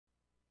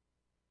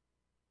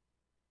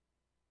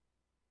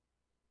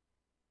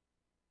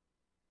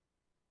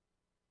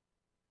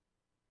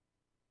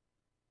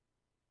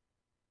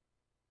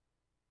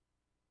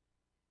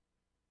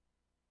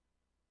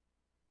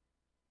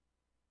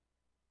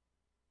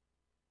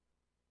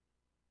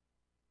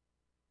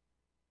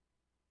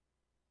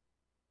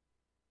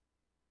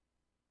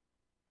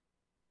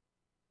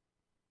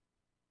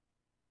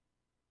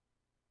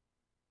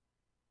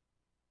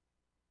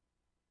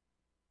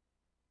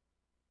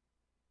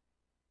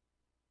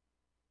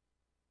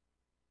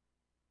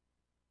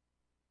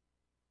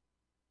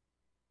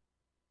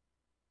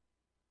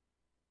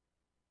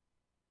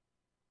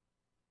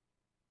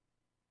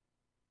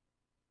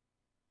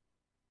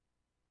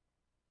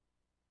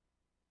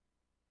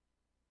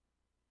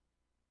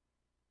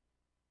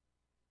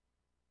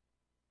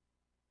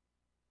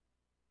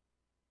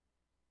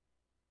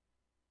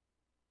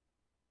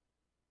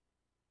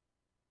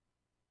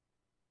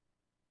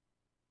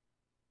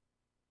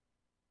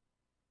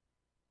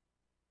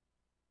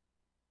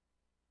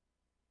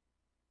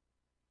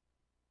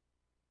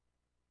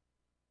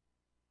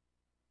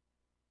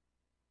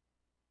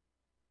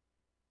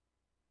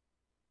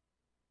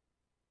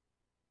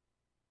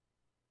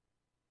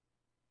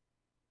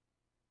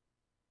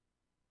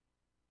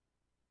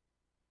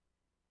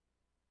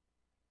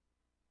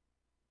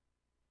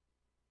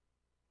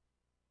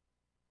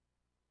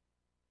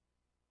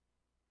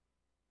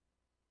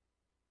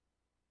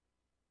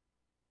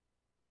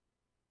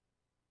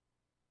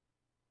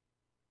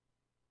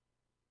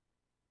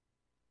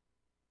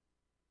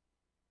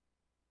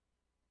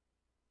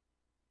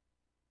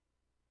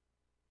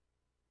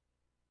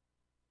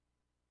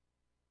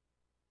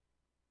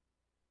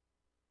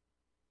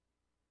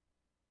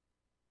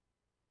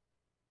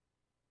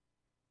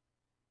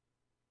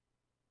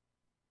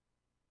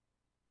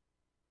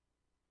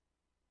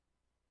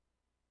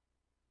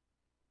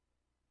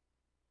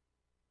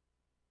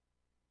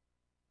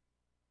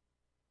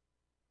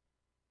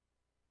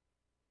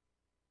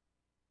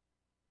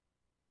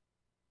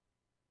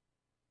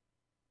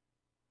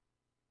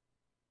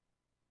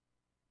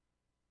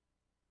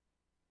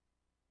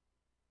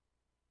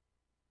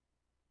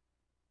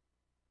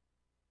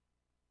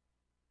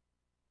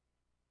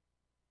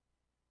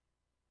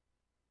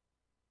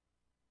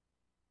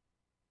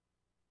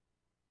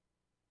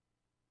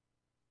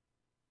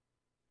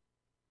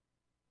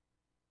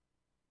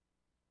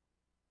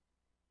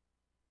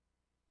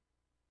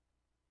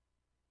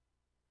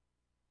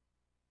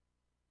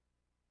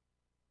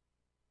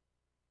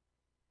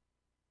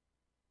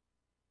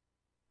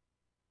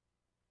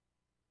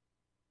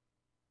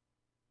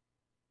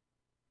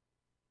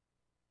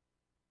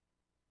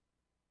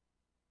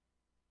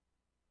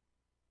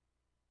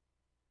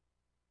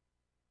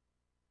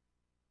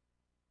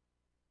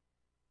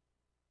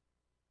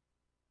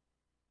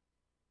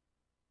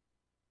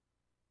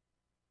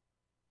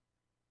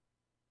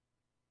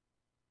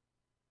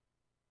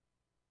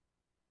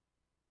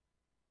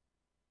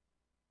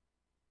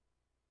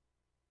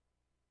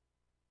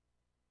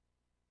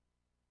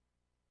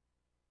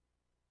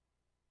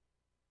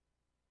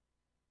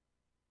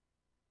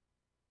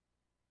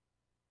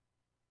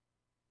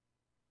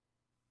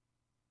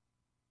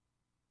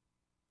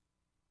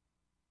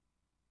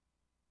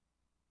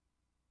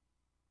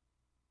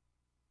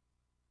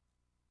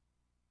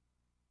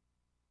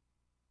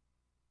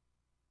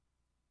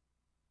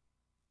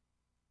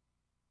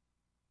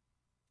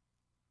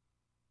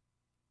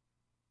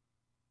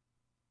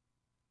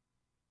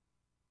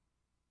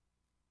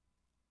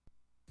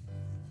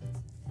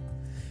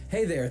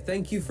Hey there,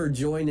 thank you for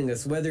joining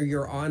us. Whether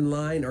you're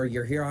online or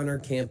you're here on our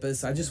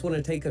campus, I just want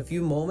to take a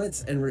few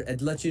moments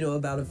and let you know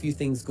about a few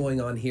things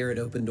going on here at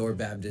Open Door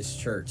Baptist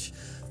Church.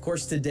 Of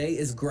course, today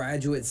is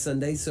Graduate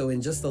Sunday, so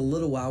in just a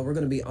little while, we're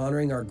going to be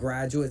honoring our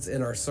graduates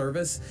in our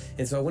service.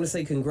 And so I want to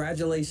say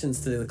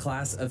congratulations to the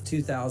class of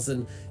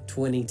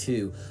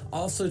 2022.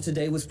 Also,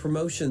 today was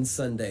Promotion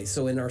Sunday.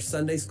 So in our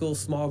Sunday school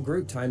small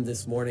group time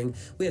this morning,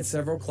 we had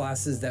several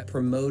classes that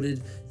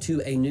promoted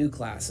to a new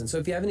class. And so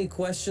if you have any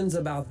questions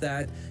about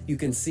that, you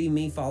can see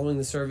me following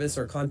the service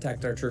or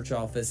contact our church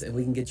office and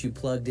we can get you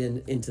plugged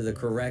into the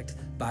correct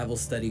Bible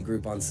study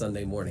group on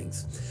Sunday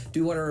mornings.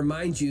 Do want to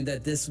remind you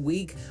that this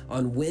week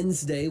on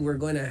Wednesday, we're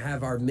going to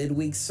have our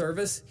midweek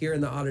service here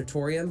in the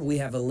auditorium. We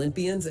have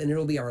Olympians, and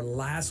it'll be our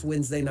last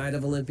Wednesday night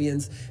of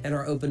Olympians and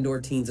our Open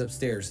Door teens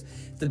upstairs.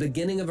 At the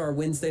beginning of our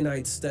Wednesday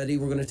night study,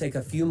 we're going to take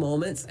a few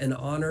moments and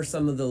honor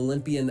some of the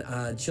Olympian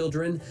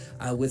children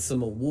with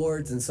some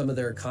awards and some of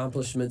their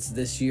accomplishments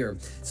this year.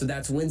 So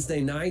that's Wednesday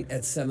night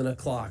at 7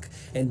 o'clock.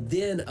 And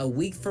then a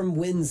week from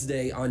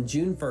Wednesday on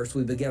June 1st,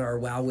 we begin our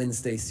Wow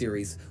Wednesday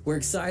series. We're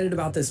excited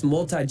about this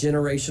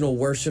multi-generational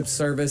worship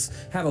service,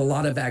 have a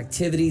lot of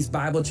activities,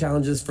 Bible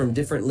challenges from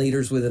different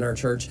leaders within our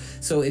church.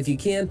 So if you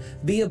can,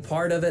 be a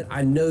part of it.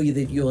 I know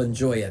that you'll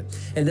enjoy it.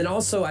 And then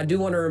also, I do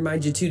want to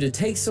remind you too to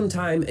take some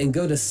time and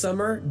go to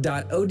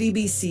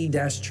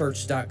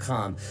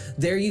summer.odbc-church.com.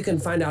 There you can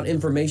find out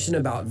information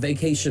about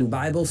Vacation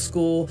Bible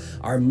School,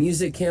 our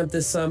music camp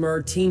this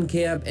summer, teen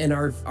camp, and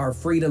our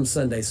Freedom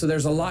Sunday. So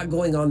there's a lot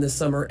going on this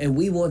summer, and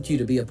we want you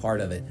to be a part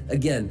of it.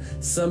 Again,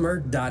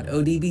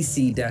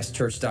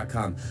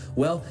 summer.odbc-church.com.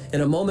 Well,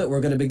 in a moment,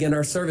 we're going to begin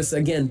our service.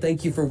 Again,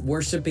 thank you for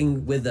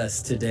worshiping with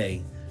us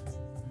today.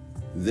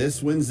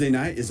 This Wednesday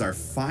night is our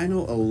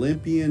final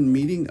Olympian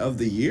meeting of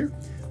the year.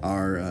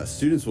 Our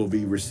students will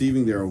be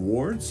receiving their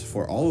awards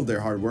for all of their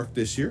hard work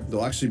this year.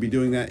 They'll actually be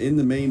doing that in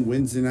the main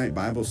Wednesday night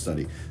Bible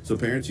study. So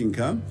parents, you can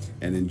come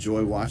and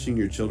enjoy watching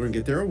your children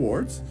get their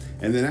awards.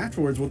 And then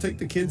afterwards, we'll take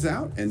the kids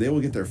out and they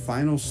will get their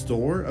final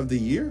store of the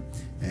year.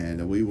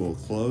 And we will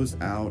close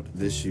out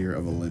this year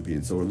of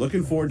Olympians. So we're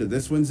looking forward to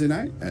this Wednesday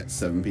night at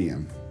 7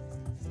 p.m.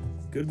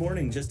 Good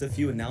morning. Just a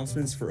few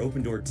announcements for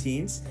Open Door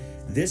Teens.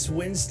 This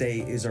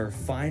Wednesday is our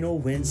final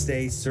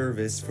Wednesday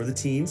service for the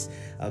teens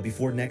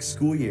before next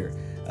school year.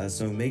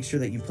 So make sure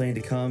that you plan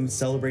to come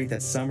celebrate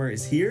that summer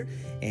is here,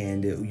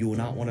 and you will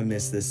not want to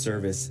miss this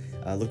service.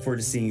 Look forward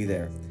to seeing you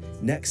there.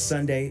 Next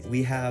Sunday,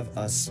 we have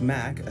a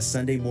SMAC, a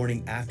Sunday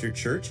morning after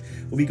church.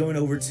 We'll be going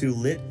over to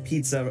Lit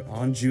Pizza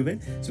on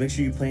Jubin, so make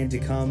sure you plan to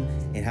come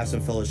and have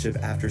some fellowship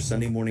after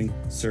Sunday morning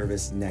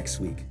service next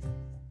week.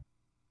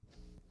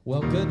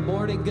 Well, good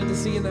morning. Good to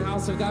see you in the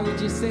house of God. Would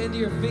you stand to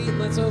your feet?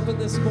 Let's open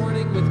this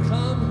morning with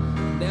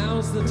Come,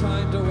 Now's the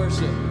Time to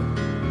Worship. Come,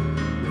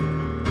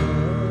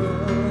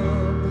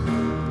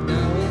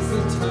 now is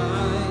the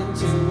time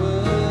to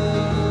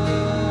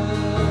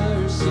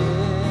worship.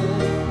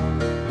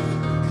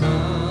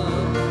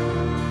 Come,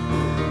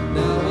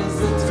 now is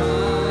the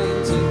time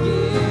to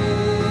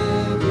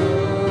give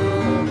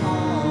your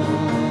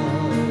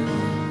heart.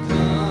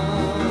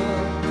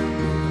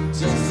 Come,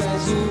 just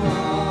as you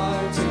are.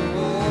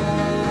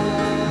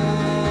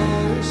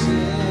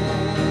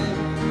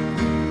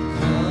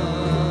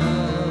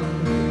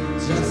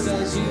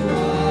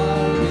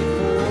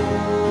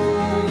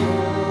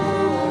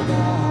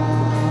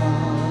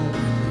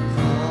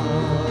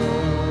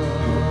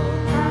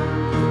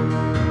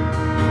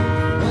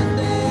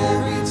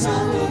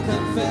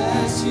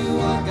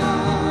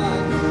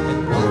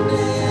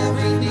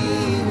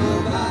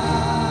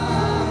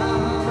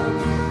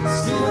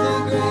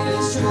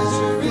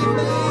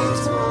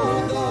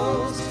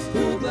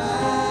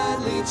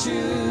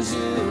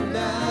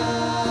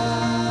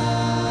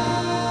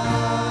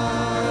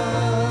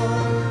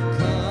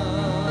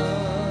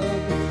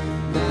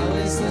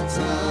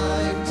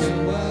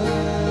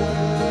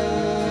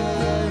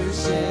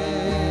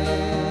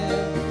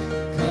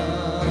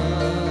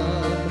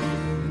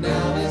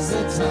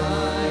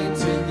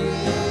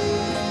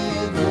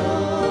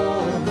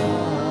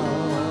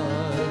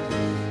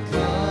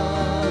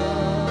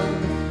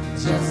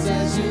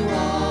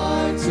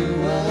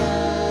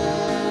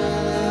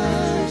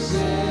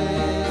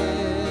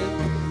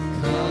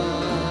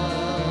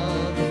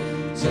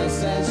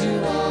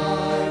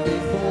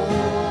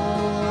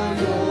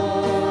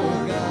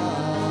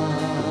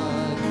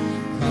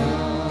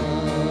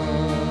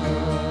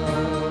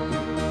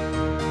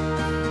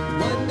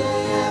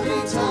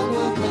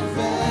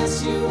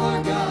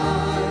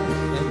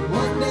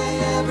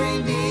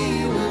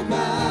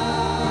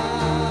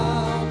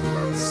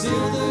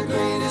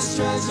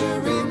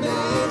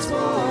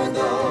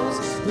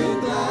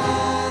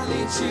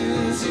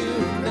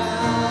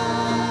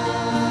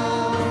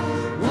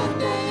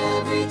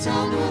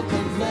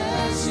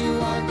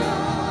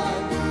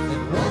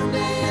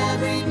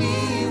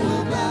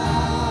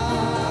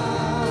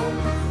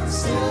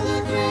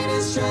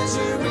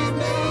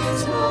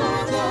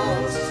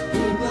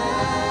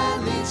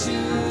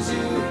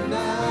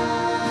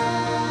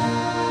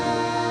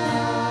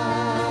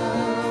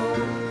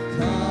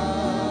 Come.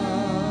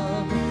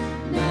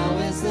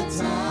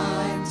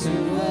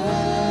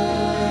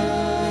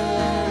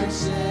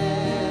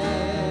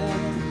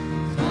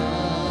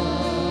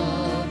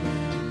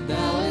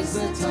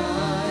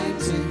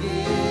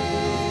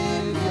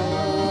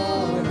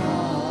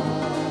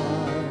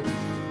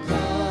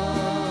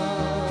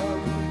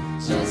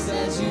 just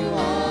as you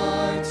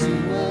are to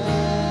worship.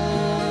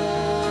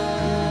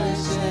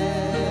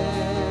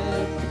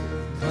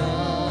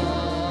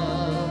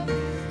 Come,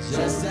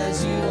 just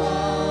as you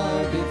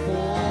are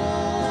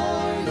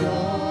before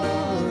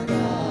your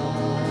God.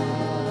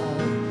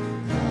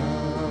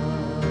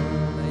 Come.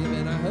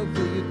 Amen. I hope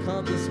that you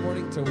come this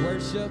morning to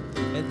worship,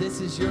 and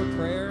this is your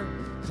prayer.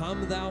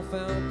 Come thou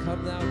fount,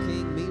 come thou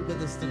King. Meet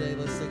with us today.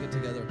 Let's sing it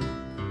together.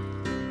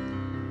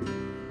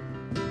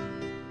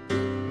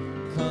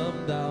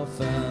 Come thou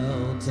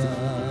fount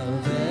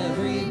of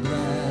every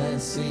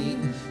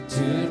blessing,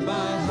 tune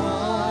my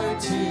heart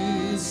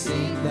to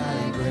sing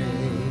thy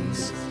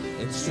grace,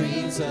 and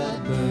streams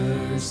of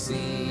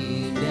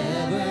mercy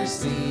never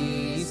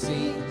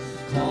ceasing,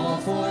 call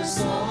for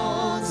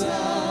songs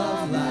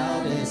of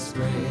loudest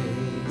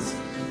praise.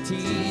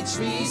 Teach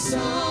me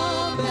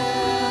some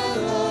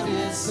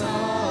melodious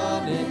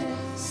sonnet,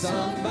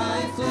 sung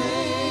by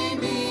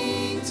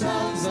flaming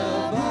tongues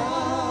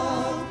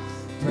above.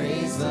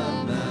 Praise the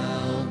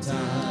mount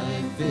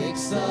I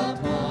fixed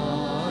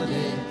upon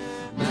it,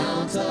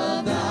 mount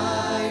of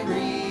thy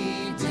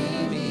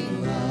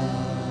redeeming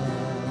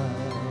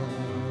love.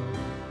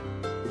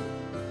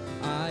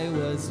 I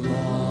was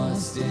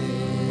lost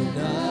in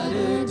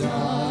utter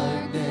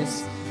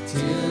darkness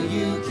till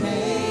you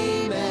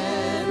came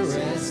and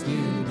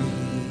rescued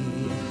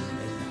me,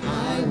 and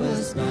I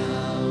was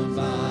bound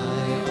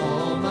by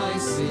all my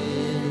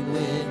sin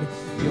when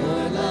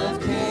your love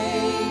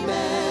came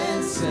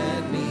and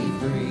set me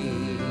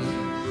free.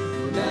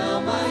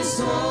 Now my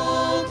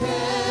soul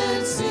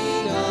can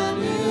sing a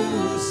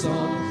new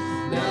song.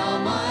 Now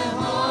my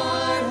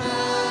heart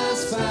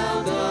has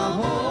found a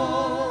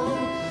home,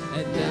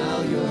 and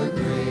now your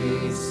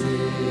grace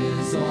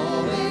is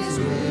always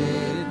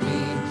with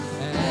me,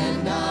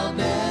 and I'll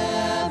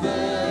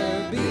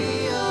never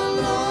be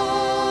alone.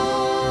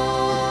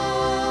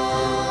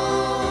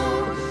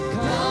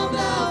 Come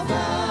thou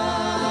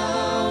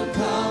fount,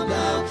 come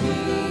thou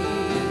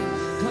King,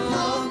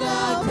 come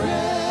thou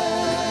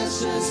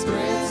precious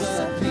Prince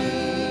of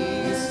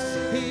Peace.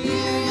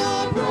 Hear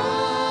your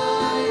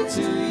bride,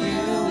 to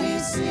you we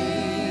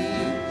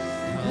sing.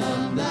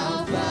 Come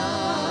thou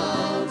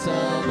fount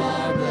of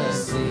our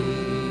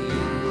blessing.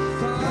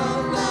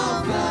 Come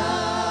thou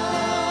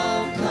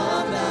fount,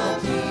 come thou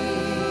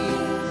King,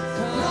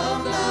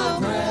 come thou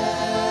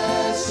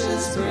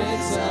precious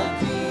Prince of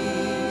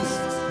Peace.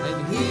 And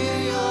hear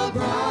your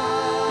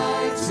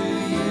bride, to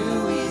you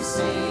we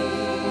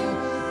sing.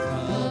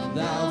 Come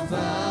thou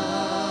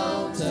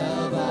fount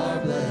of our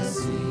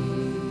blessing.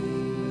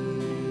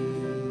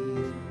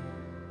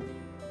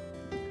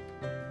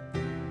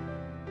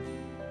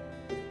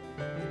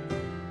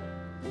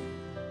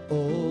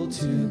 Oh,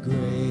 to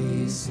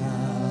grace,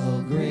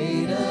 how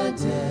great a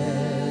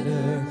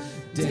debtor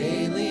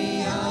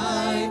daily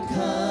I'm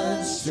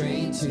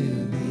constrained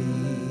to be.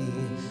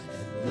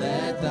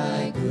 Let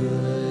thy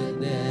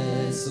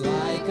goodness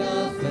like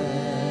a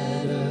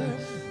fetter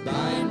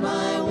bind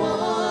my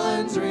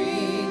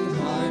wandering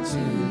heart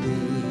to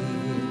thee.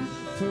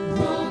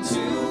 Prone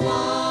to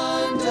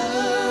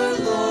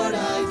wander, Lord,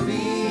 I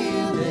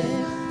feel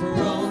it.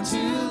 Prone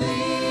to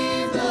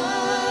leave the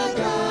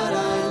God I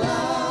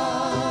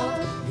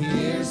love.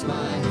 Here's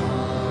my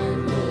heart,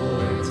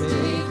 Lord,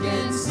 take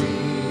and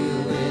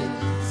seal it.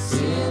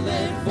 Seal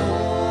it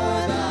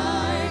for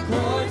thy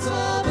courts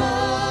above.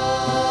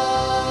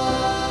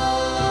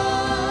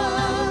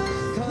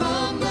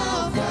 Come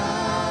thou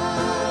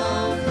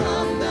fount,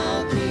 come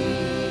thou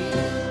King,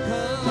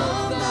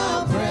 come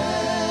thou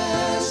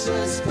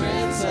precious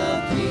Prince of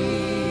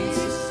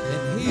Peace,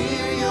 and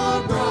hear your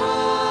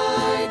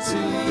bride, to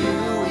you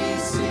we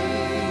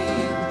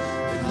sing.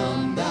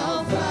 Come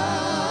thou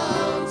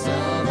fount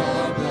of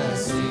our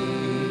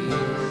blessing.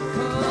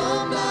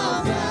 Come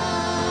thou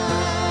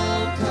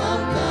fount,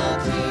 come thou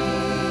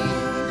King,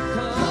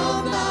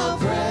 come thou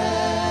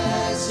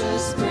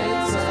precious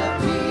Prince of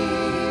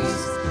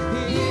Peace.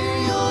 Hear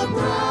your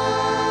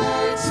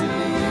bride, to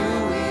you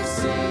we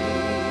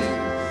sing.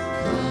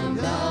 Come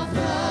thou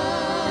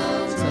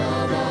fount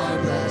of our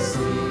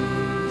blessing.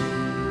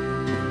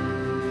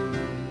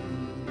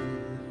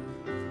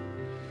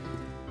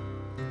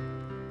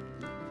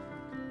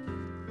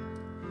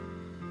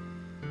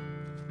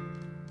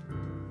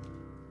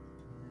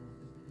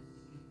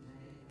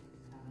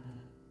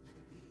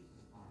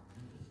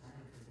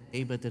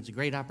 But it's a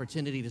great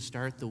opportunity to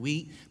start the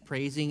week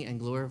praising and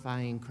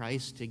glorifying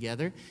Christ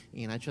together.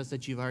 And I trust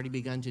that you've already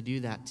begun to do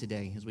that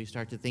today as we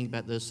start to think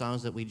about those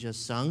songs that we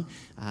just sung.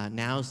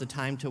 Now's the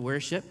time to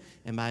worship.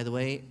 And by the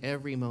way,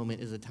 every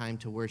moment is a time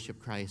to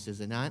worship Christ, is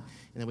it not?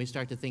 And then we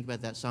start to think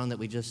about that song that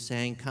we just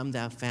sang, Come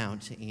Thou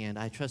Fount. And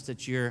I trust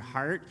that your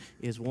heart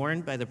is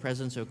warmed by the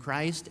presence of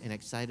Christ and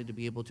excited to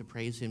be able to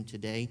praise him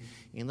today.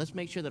 And let's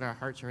make sure that our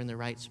hearts are in the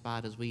right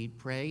spot as we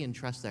pray and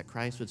trust that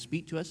Christ would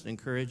speak to us and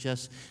encourage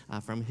us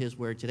from his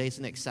word. Today's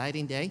an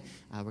exciting day.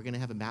 We're going to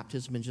have a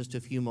baptism in just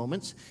a few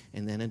moments,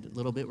 and then in a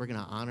little bit we're going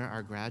to honor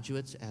our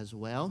graduates as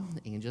well.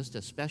 And just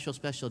a special,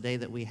 special day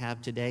that we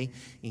have today.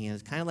 And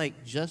it's kind of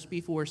like just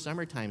before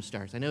summertime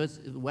starts. I know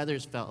the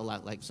weather's felt a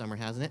lot like summer,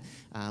 hasn't it?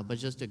 But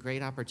just a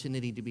great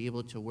opportunity to be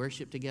able to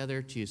worship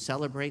together, to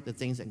celebrate the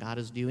things that God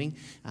is doing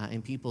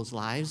in people's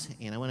lives.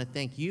 And I want to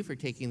thank you for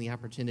taking the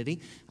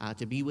opportunity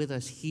to be with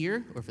us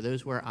here, or for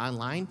those who are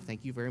online,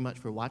 thank you very much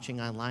for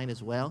watching online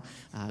as well.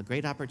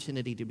 Great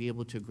opportunity to be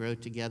able to grow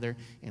together,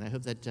 and I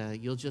hope that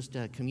you'll just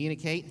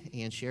communicate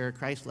and share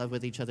Christ's love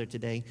with each other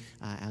today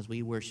as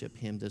we worship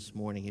him this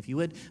morning. If you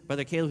would,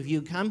 Brother Caleb, if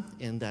you would come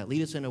and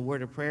lead us in a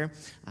word of prayer,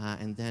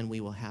 and then we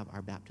will have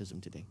our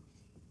baptism today.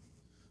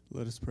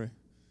 Let us pray.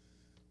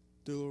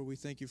 Dear Lord, we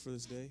thank you for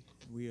this day.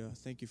 We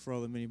thank you for all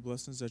the many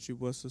blessings that you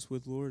blessed us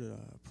with, Lord. I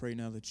pray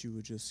now that you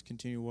would just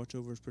continue to watch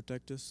over us,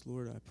 protect us,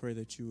 Lord. I pray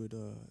that you would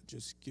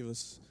just give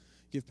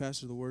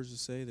Pastor the words to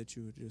say, that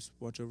you would just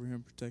watch over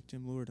him, protect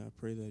him, Lord. I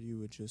pray that you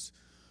would just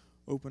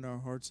open our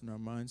hearts and our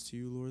minds to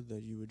you, Lord,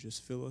 that you would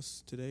just fill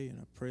us today. And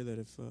I pray that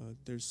if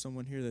there's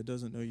someone here that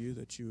doesn't know you,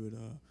 that you would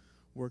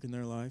work in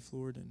their life,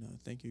 Lord. And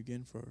thank you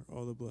again for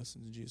all the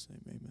blessings. In Jesus'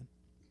 name, amen.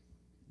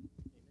 Amen.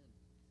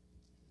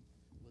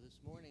 Well, this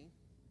morning,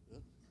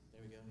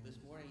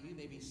 you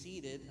may be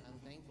seated. I'm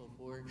thankful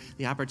for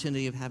the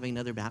opportunity of having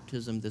another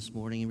baptism this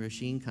morning.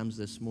 Rasheen comes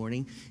this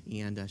morning,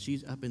 and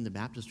she's up in the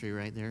baptistry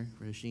right there.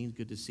 Rasheen,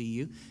 good to see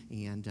you.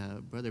 And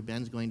Brother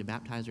Ben's going to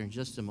baptize her in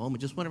just a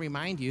moment. Just want to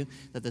remind you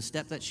that the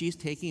step that she's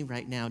taking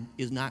right now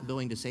is not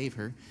going to save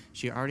her.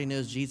 She already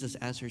knows Jesus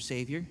as her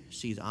Savior.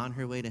 She's on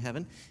her way to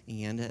heaven,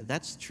 and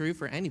that's true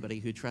for anybody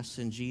who trusts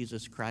in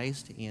Jesus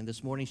Christ. And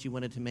this morning she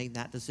wanted to make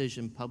that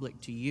decision public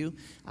to you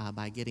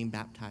by getting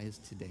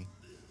baptized today.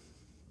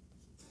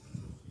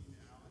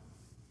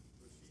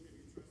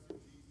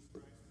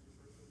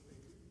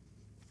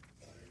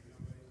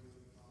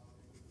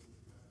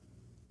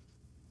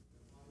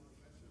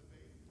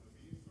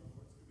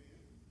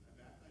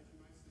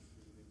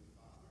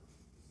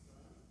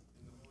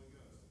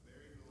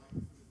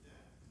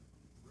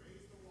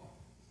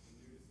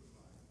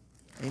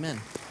 Amen.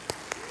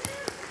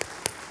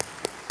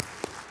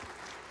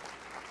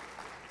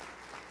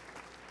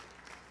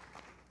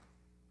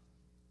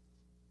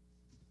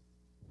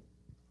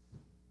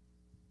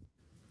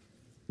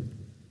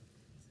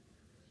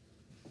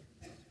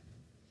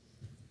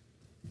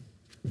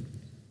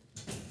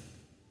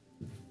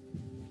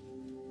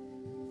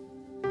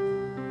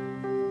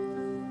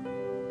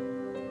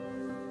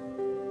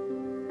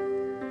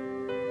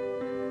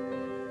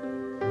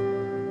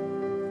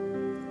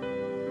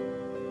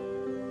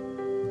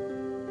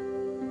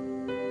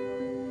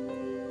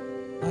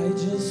 I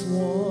just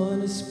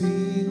want to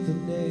speak the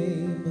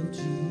name of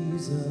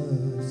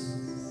Jesus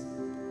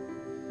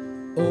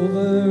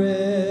over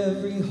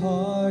every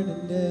heart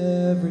and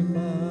every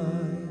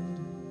mind,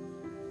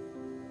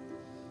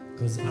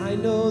 'cause I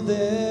know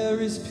there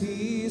is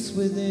peace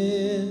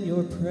within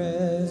your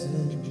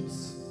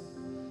presence.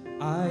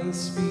 I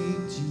speak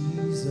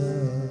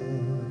Jesus.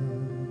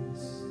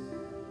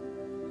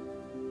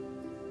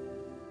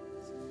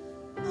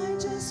 I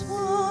just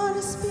want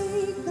to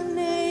speak the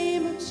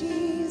name of Jesus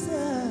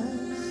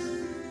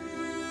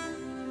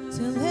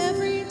till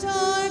every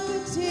dark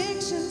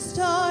addiction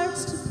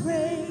starts to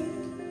break,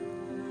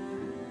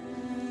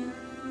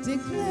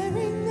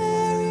 declaring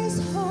there is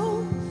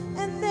hope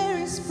and there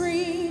is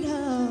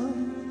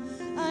freedom.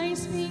 I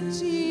speak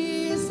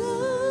Jesus.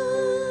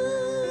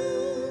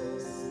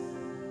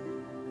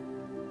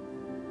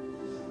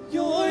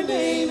 Your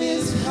name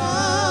is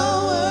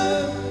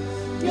power.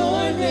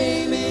 Your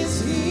name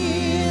is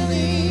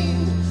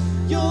healing.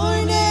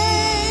 Your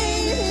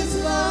name is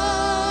life.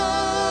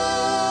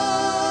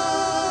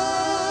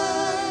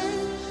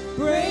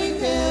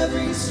 Break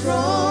every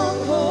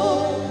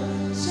stronghold.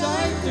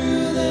 Shine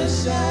through the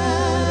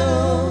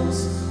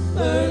shadows.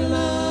 Burn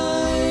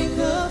like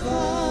a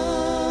fire.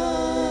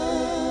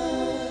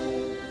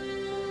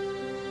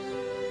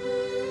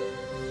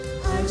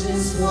 I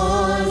just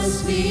want to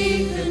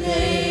speak the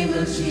name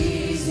of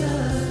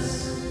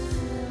Jesus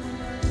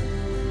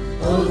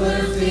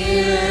over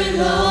fear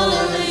and all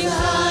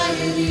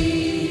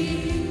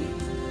anxiety,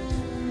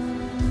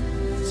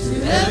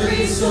 to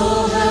every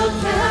soul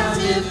held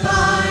captive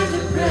by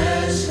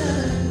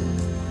depression.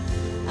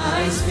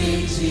 I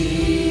speak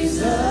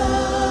Jesus.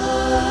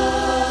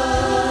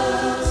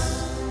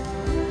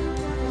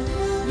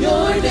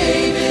 Your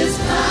name is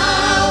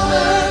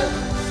power.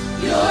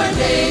 Your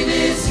name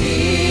is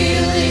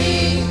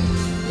healing.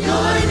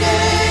 Your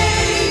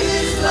name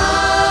is life.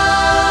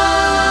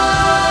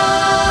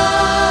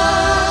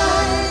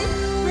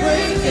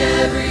 Break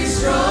every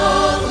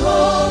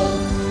stronghold.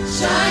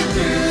 Shine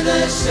through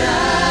the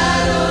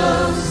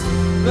shadows.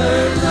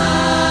 Burn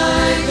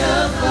like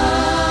a fire.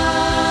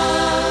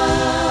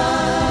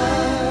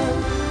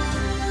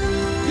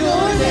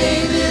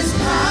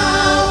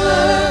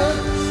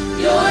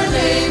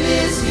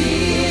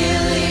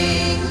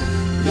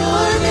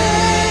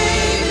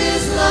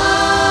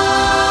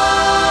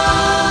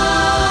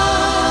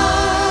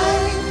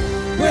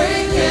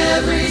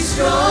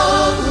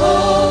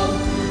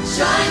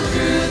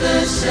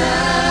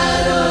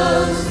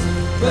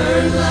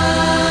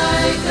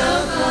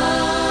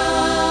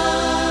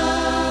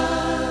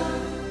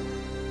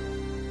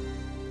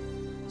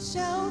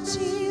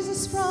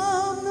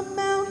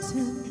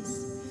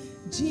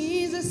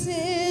 Jesus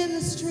in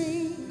the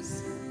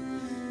streets,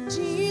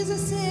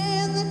 Jesus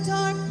in the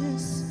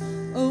darkness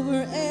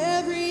over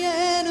every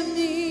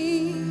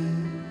enemy.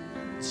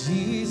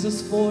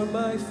 Jesus for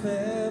my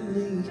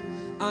family,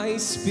 I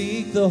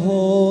speak the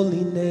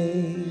holy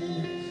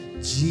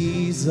name,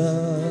 Jesus.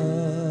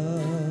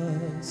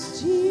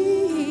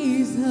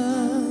 Jesus.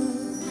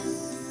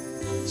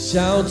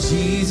 Shout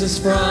Jesus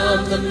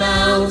from the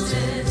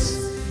mountains,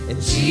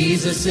 and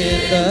Jesus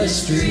in the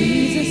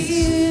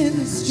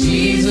streets,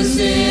 Jesus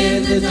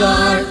in the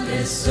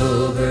darkness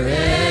over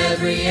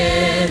every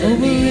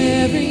enemy.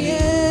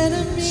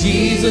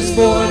 Jesus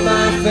for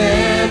my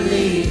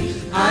family,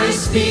 I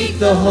speak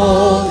the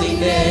holy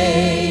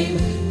name,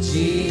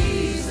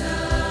 Jesus.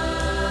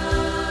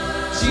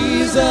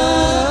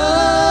 Jesus.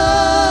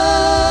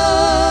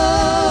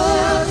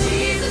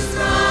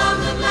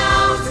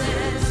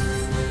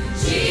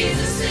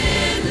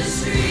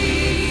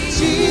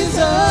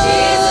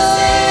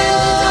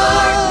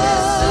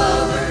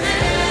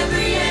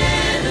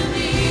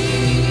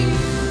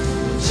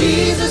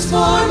 For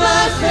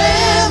my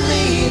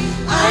family,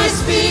 I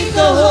speak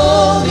the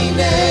holy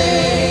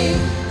name,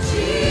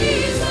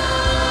 Jesus.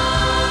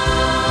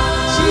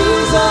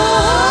 Jesus.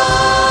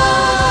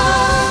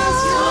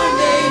 Your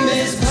name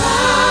is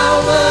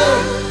power,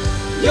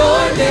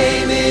 your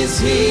name is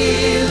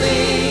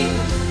healing,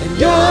 and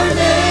your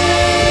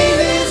name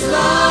is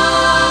life.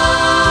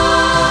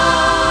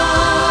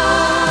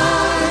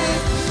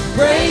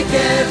 Break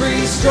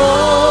every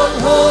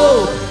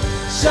stronghold,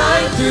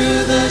 shine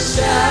through the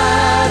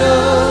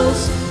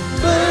shadows,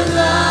 burn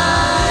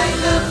like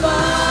the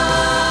fire.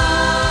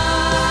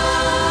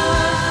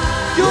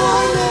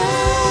 Your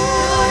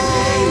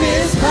name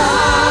is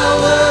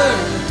power,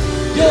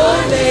 your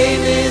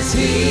name is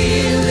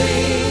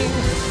healing,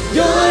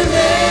 your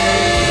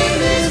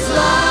name is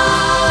life.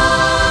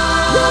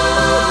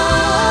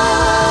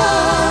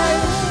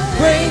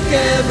 Break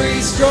every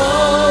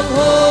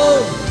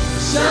stronghold,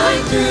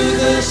 shine through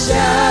the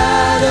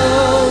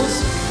shadows,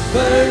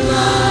 burn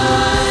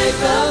like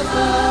a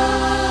fire.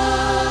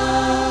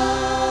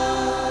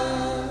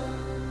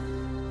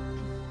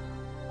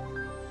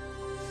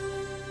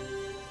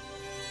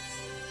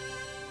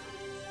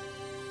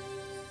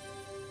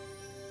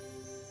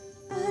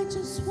 I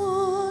just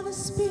want to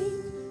speak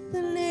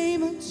the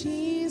name of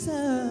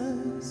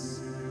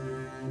Jesus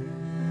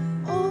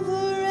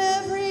over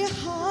every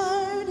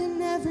heart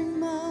and every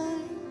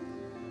mind,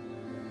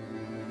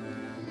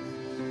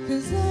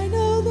 'cause I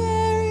know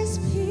there is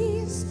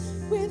peace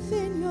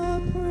within your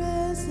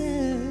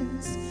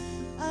presence.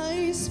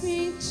 I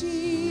speak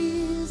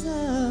Jesus.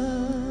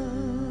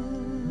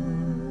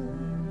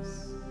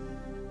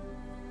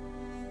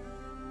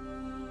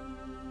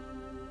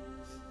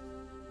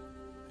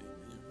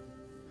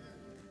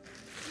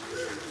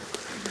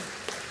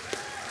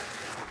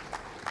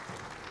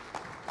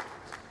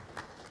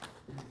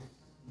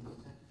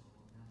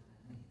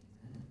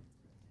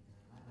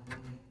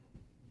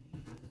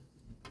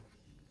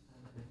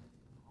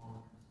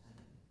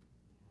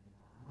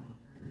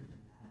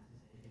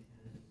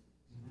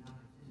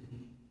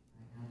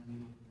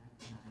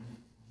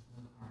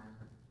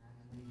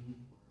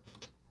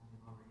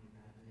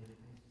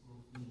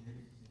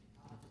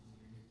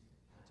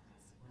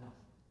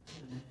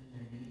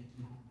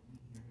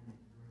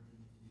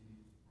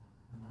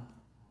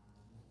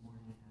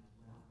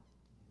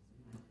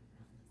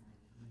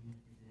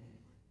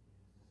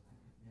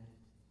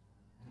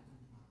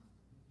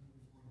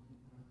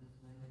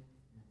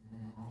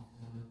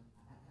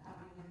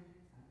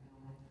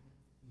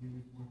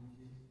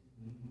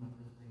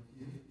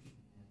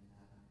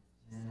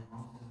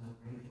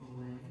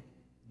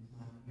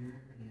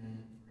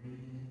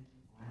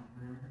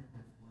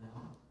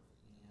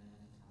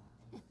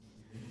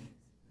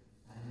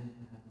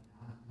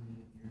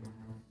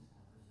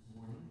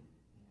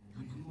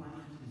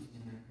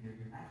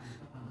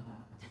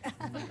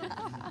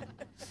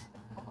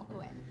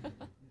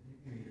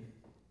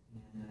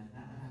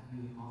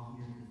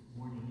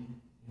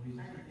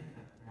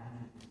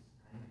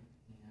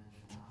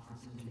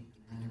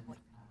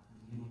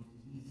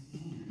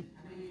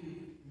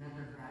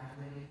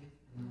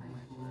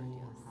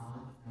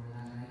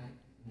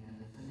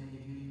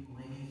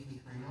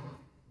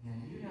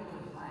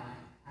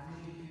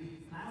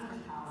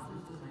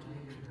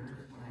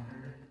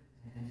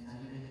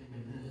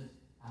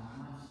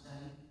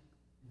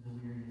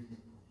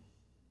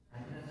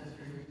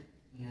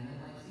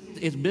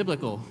 It's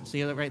biblical.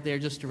 See that right there?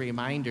 Just a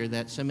reminder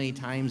that so many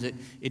times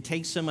it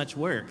takes so much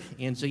work.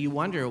 And so you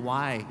wonder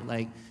why,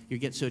 like, you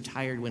get so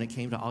tired when it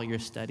came to all your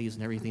studies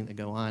and everything that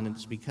go on. And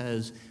it's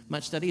because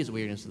much study is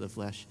weariness of the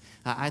flesh.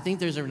 I think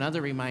there's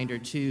another reminder,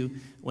 too,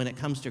 when it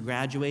comes to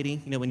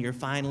graduating. You know, when you're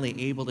finally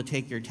able to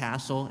take your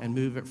tassel and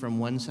move it from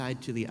one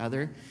side to the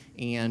other,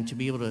 and to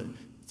be able to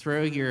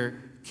throw your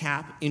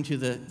cap into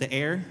the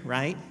air,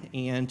 right?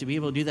 And to be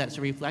able to do that,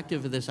 so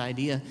reflective of this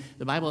idea.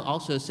 The Bible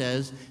also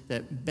says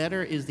that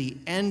better is the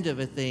end of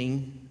a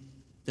thing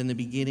than the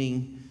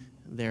beginning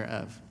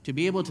thereof. To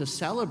be able to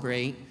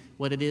celebrate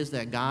what it is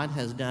that God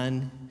has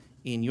done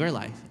in your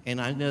life. And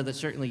I know that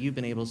certainly you've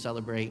been able to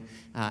celebrate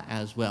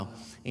as well.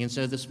 And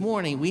so this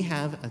morning, we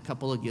have a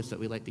couple of gifts that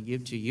we'd like to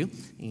give to you.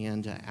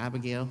 And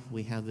Abigail,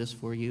 we have this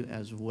for you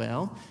as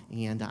well.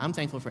 And I'm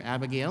thankful for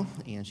Abigail,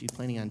 and she's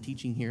planning on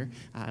teaching here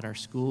at our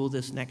school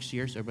this next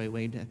year. So everybody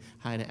wave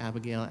hi to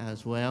Abigail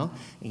as well.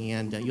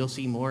 And you'll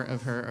see more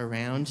of her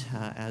around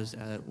as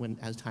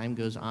time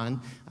goes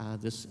on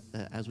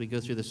as we go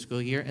through the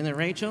school year. And then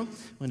Rachel,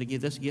 I want to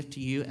give this gift to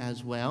you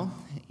as well.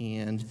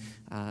 And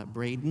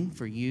Braden,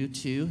 for you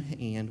too.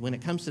 And when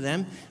it comes to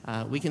them,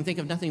 we can think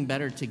of nothing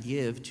better to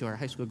give to our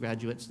high school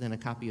graduates than a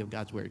copy of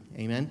God's Word.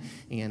 Amen.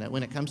 And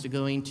when it comes to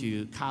going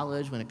to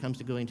college, when it comes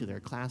to going to their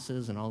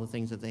classes and all the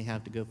things that they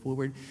have to go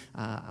forward,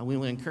 we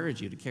will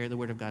encourage you to carry the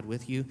Word of God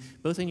with you,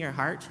 both in your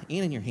heart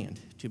and in your hand,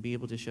 to be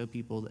able to show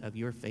people of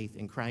your faith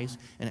in Christ.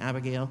 And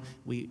Abigail,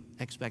 we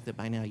expect that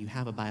by now you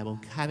have a Bible,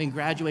 having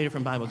graduated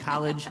from Bible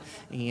college,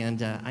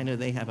 and I know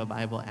they have a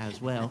Bible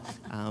as well.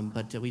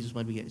 But we just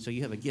want to so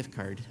you have a gift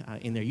card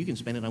in there. You can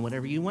spend it on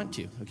whatever you want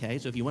to, okay?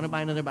 So if you want to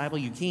buy another Bible,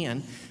 you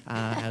can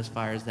as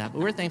far as that.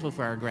 But we're thankful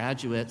for our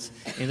graduates.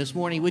 And this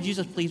morning, would you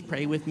just please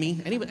pray with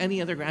me?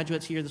 Any other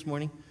graduates here this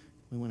morning?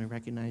 We want to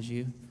recognize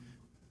you,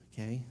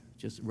 okay?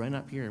 Just run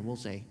up here and we'll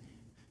say,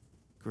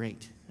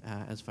 great.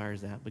 As far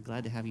as that, but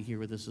glad to have you here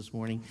with us this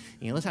morning.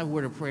 And let's have a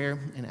word of prayer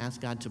and ask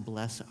God to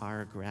bless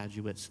our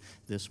graduates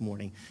this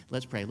morning.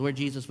 Let's pray. Lord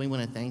Jesus, we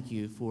want to thank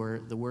you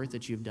for the work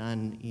that you've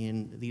done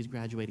in these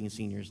graduating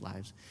seniors'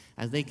 lives.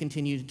 As they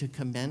continue to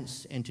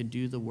commence and to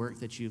do the work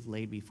that you've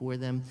laid before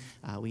them,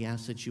 we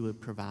ask that you would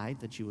provide,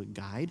 that you would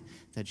guide,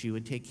 that you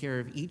would take care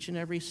of each and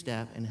every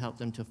step and help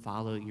them to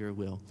follow your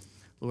will.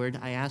 Lord,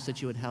 I ask that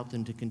you would help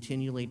them to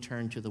continually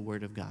turn to the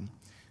Word of God.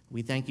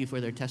 We thank you for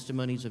their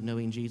testimonies of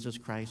knowing Jesus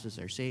Christ as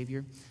their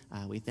Savior.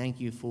 We thank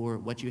you for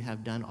what you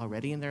have done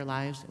already in their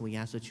lives, and we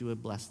ask that you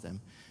would bless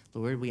them.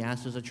 Lord, we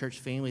ask as a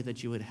church family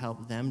that you would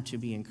help them to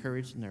be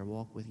encouraged in their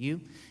walk with you,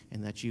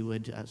 and that you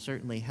would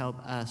certainly help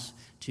us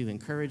to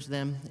encourage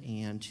them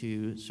and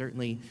to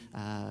certainly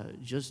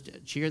just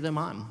cheer them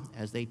on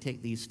as they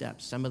take these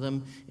steps, some of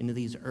them into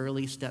these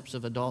early steps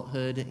of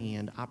adulthood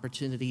and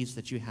opportunities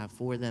that you have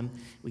for them.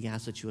 We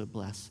ask that you would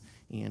bless.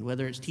 And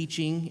whether it's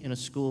teaching in a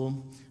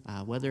school,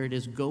 whether it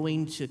is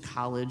going to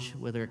college,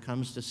 whether it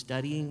comes to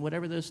studying,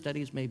 whatever those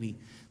studies may be,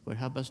 Lord,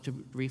 help us to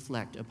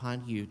reflect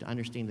upon you, to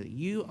understand that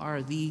you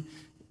are the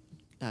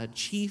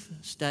chief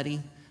study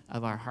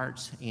of our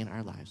hearts and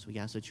our lives. We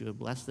ask that you would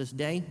bless this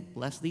day,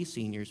 bless these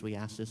seniors. We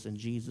ask this in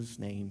Jesus'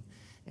 name,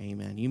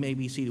 amen. You may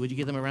be seated. Would you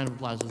give them a round of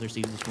applause as they're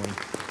seated this morning?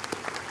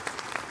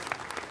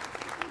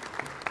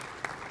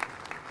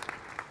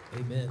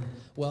 Amen.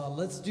 Well,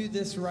 let's do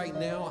this right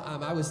now.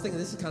 I was thinking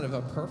this is kind of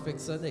a perfect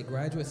Sunday,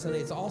 Graduate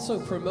Sunday. It's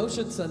also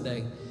Promotion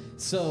Sunday.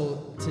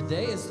 So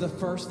today is the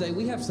first day.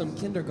 We have some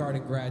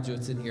kindergarten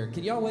graduates in here.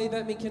 Can y'all wave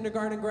at me,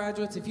 kindergarten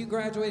graduates? If you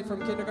graduate from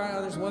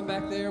kindergarten, there's one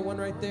back there, one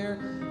right there,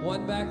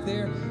 one back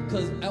there.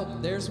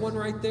 There's one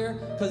right there.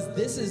 Because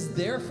this is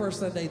their first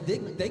Sunday.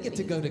 They get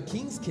to go to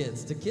King's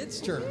Kids, to Kids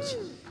Church.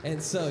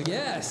 And so,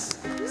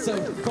 yes. So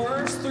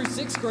 1st through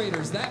 6th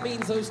graders, that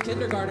means those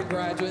kindergarten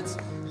graduates,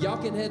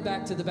 y'all can head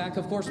back to the back.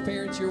 Of course,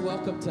 parents, you're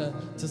welcome to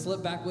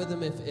slip back with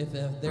them if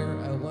they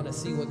want to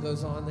see what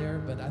goes on there.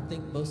 But I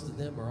think most of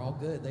them are all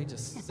good. They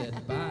just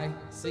said, bye,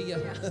 see ya.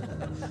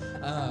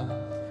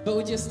 But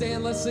would you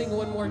stand? Let's sing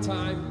one more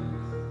time.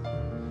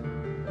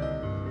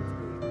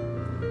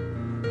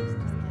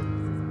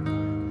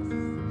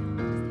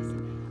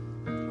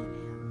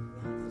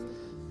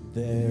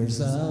 There's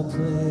a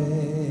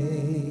place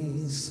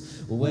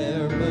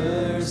where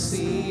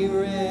mercy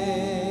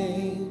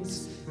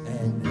reigns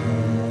and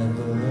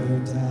never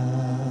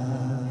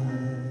dies.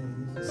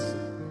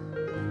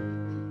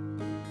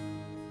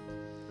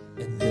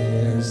 And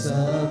there's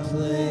a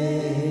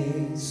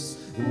place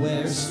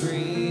where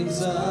streams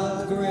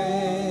of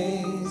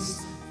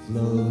grace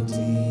flow deep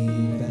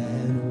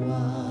and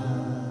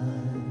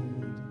wide,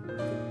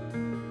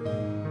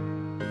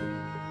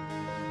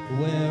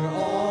 where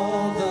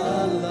all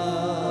the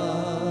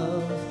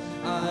love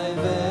I've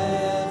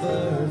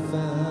ever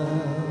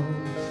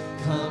found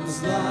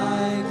comes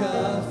like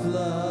a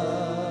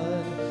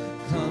flood,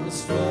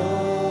 comes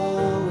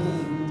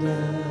flowing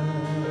down.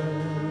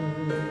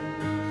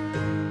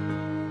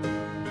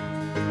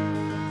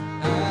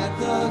 At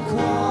the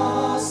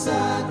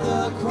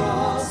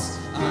cross,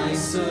 I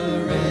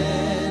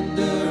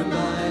surrender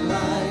my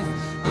life.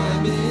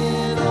 I'm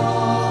in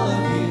all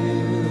of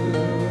you.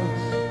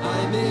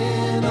 I'm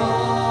in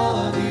all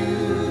of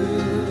you.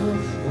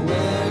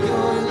 Where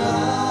your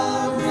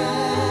love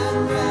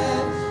ran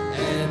red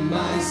and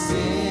my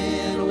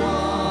sin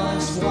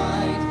washed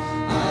white,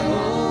 I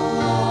owe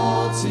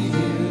all to you.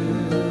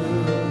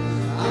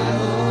 I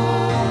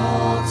owe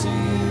all to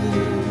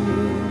you,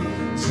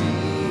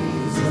 Jesus.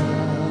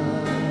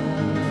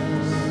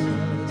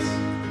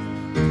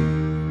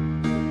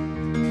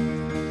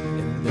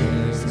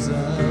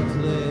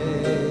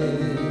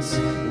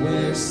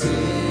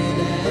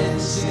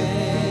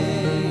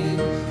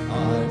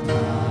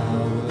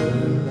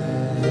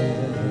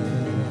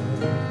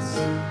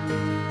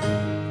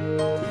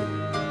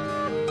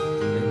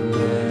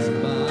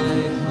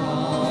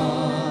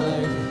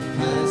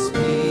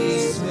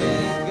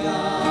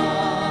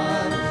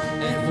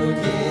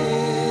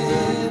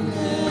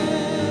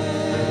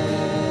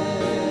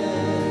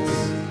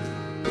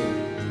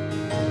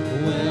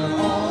 where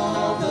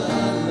all the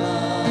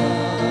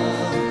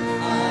love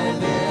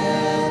I've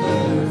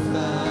ever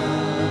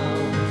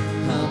found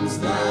comes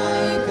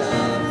like a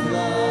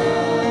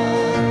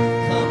flood,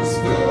 comes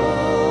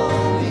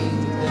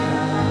flowing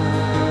down.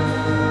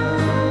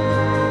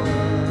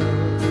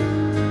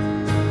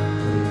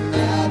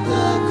 At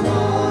the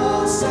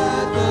cross,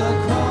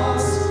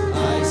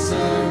 I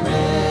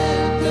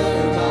surrender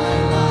my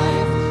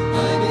life.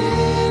 I'm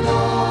in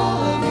all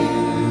of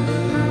you.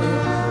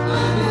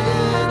 I'm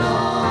in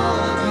all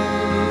of you.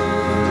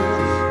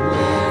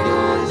 Where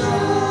your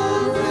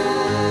love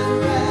ran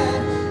red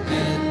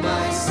and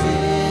my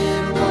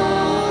sin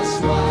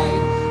washed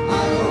white,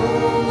 I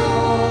hold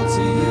on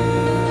to you.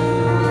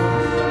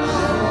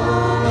 I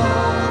hold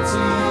on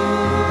to you.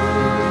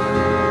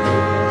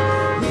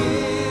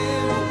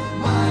 Here,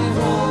 my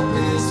hope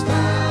is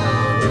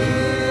found.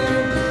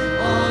 Here,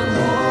 on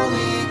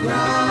holy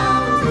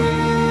ground.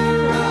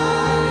 Here I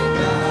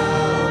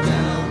bow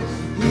down.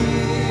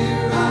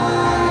 Here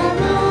I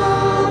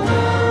bow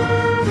down.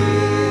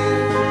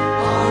 Here,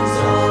 arms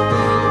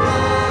open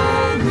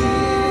wide.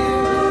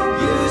 Here,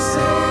 you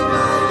save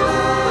my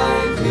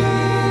life.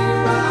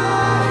 Here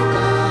I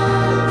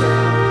bow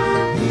down.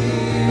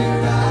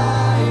 Here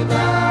I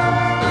bow.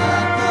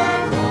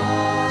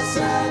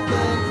 At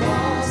the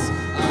cross,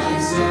 I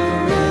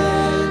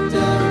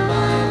surrender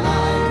my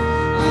life.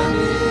 I'm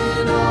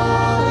in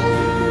all of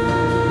you.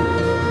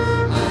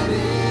 I'm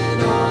in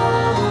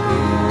all of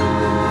you.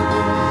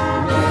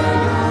 Where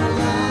your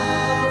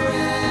love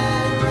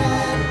ran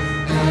red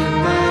and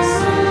my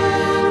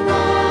sin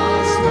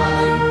washed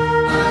white,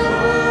 I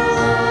hold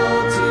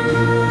on to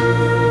you.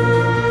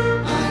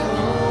 I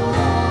hold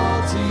on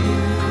to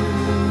you.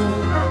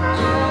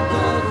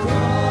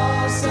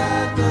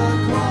 At the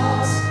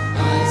cross,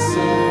 I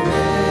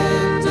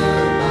surrender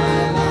my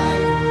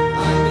life.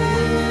 I'm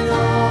in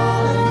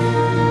all of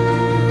you.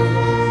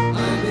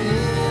 I'm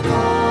in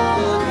all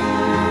of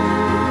you.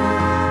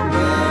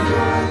 Where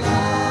your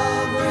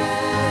love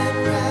ran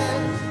red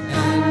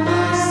and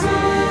my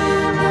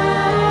sin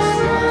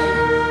washed white,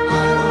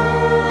 I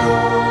hold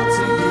on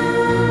to you.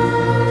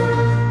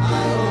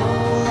 I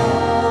hold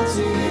on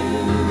to you.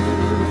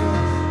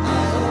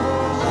 I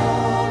hold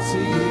on to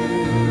you.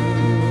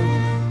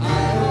 I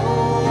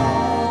hold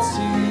on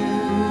to you,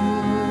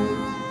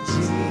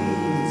 Jesus.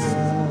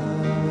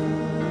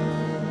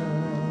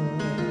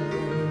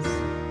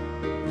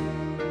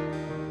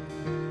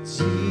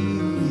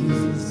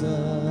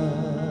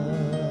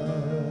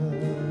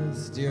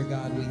 Dear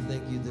God, we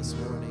thank you this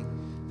morning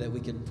that we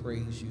can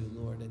praise you,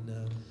 Lord, and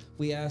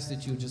we ask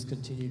that you just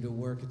continue to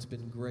work. It's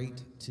been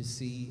great to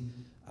see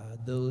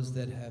those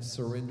that have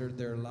surrendered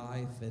their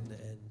life and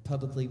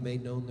publicly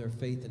made known their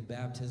faith in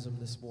baptism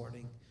this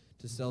morning,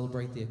 to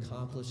celebrate the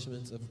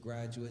accomplishments of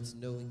graduates,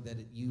 knowing that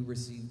you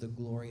receive the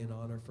glory and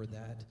honor for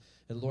that.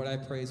 And Lord, I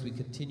pray as we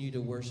continue to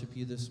worship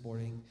you this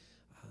morning,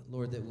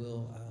 Lord, that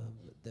we'll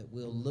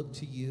look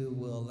to you,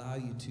 we'll allow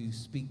you to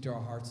speak to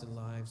our hearts and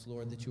lives,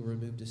 Lord, that you'll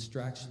remove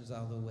distractions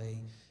out of the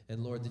way,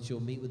 and Lord, that you'll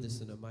meet with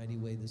us in a mighty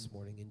way this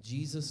morning. In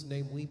Jesus'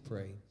 name we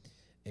pray.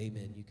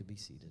 Amen. You can be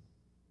seated.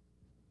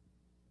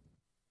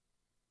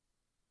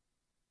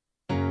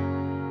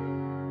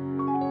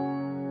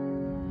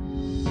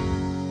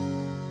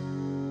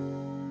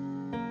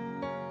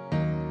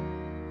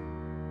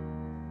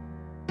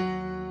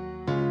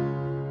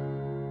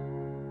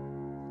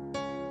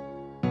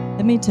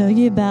 Let me tell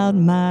you about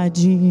my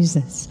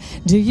Jesus.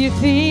 Do you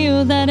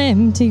feel that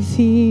empty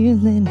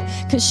feeling?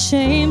 'Cause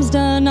shame's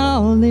done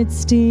all it's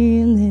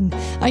stealing.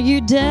 Are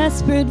you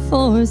desperate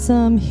for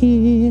some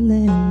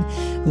healing?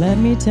 Let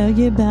me tell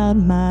you about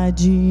my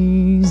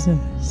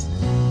Jesus.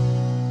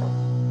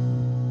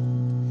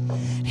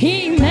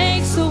 He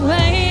makes a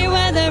way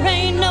where there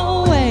ain't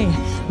no way,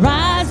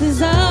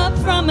 rises up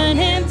from an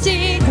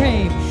empty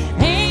grave.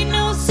 Ain't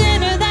no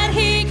sinner that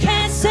he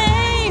can't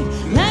save.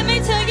 Let me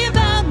tell you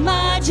about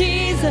my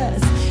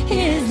Jesus.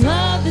 His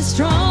love is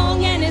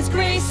strong and his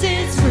grace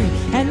is free.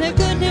 And the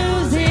good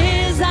news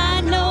is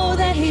I know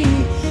that he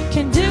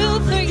can do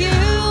for you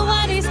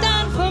what he's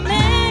done for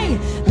me.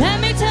 Let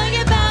me tell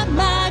you about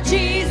my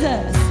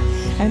Jesus,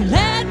 and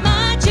let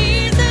my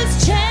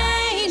Jesus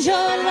change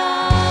your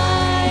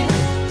life.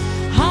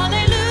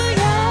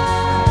 Hallelujah.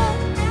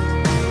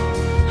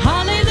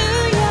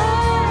 Hallelujah.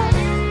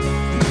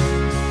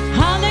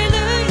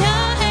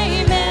 Hallelujah.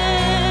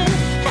 Amen.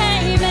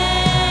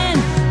 Amen.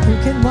 Who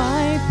can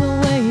wipe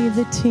away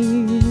the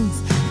tears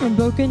from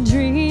broken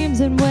dreams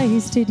and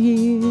wasted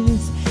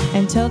years,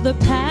 and tell the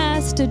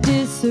past to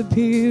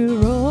disappear?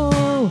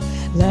 Oh,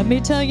 let me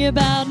tell you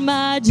about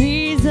my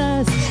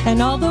Jesus,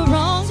 and all the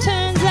wrong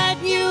turns that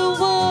you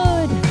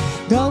would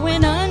go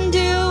and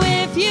undo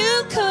if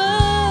you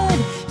could.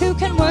 Who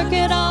can work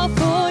it all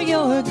for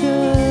your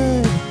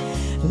good?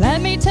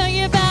 Let me tell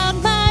you about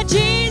my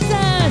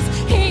Jesus.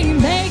 He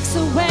makes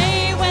a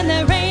way when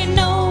there ain't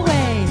no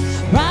way,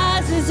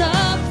 rises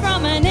up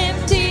from an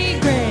empty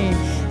grave.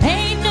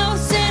 Ain't no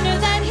sinner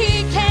that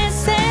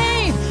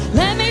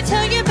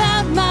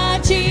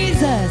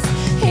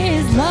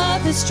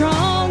is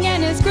strong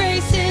and His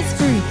grace is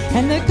free.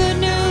 And the good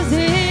news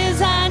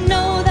is I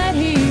know that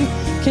He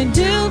can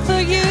do for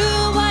you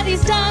what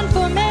He's done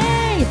for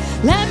me.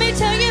 Let me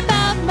tell you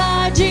about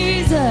my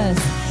Jesus,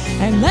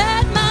 and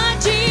let my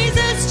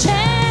Jesus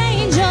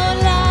change your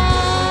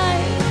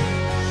life.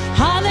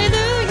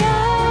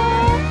 Hallelujah,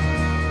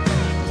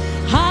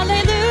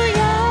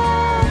 hallelujah,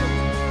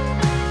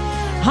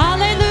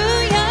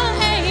 hallelujah,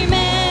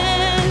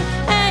 amen,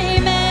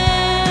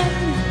 amen.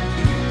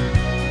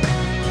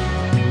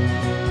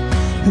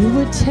 Who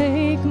would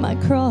take my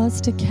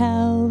cross to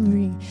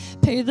Calvary,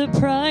 pay the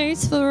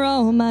price for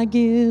all my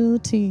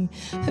guilty?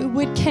 Who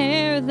would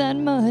care that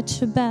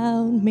much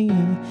about me?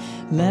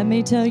 Let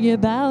me tell you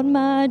about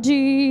my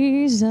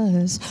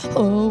Jesus.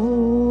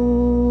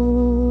 Oh,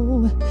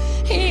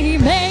 He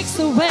makes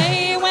a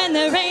way when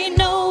there ain't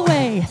no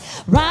way,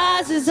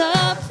 rises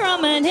up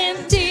from an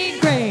empty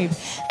grave.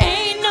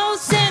 Ain't no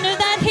sinner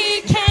that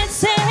He can't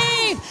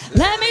save.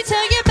 Let me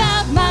tell you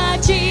about my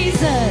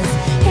Jesus.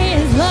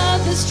 His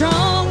love is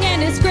strong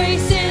and His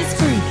grace is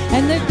free.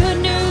 And the good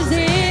news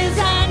is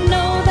I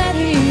know that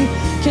He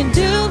can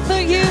do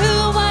for you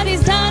what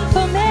He's done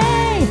for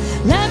me.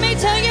 Let me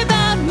tell you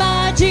about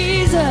my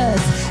Jesus,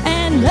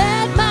 and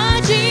let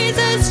my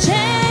Jesus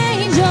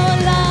change your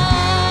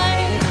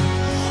life.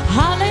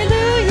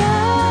 Hallelujah,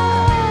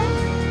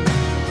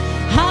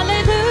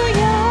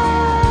 hallelujah,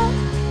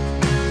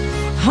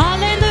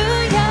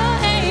 hallelujah,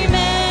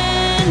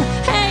 amen,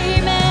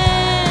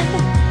 amen.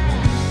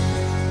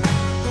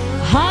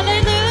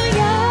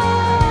 Hallelujah,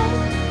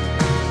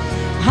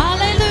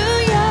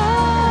 hallelujah,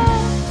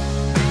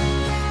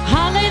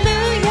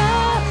 hallelujah.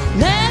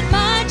 Let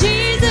my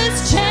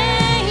Jesus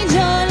change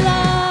your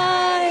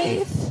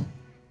life.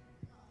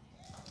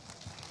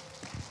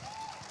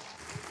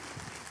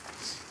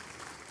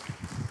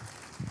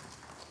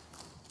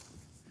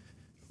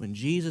 When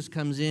Jesus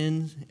comes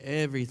in,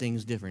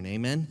 everything's different.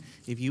 Amen.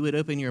 If you would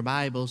open your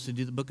Bibles to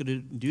do the book of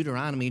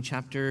Deuteronomy,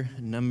 chapter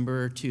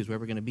number 2 is where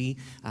we're going to be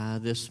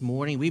this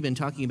morning. We've been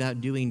talking about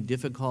doing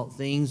difficult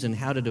things and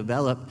how to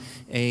develop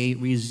a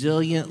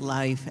resilient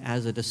life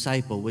as a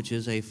disciple, which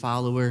is a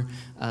follower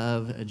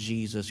of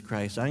Jesus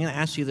Christ. So I'm going to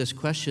ask you this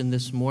question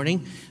this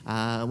morning.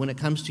 When it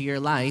comes to your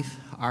life,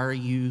 are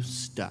you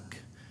stuck?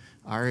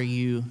 Are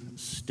you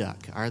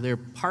stuck? Are there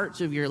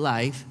parts of your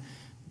life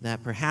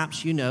that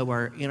perhaps you know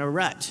are in a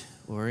rut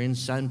or in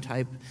some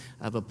type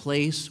of a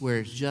place where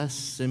it's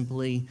just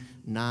simply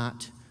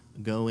not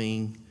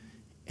going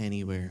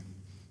anywhere?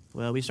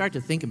 Well, we start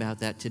to think about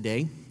that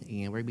today,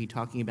 and we're going to be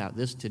talking about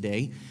this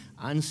today,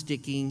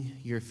 unsticking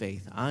your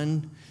faith,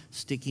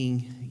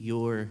 unsticking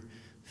your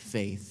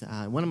faith.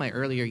 One of my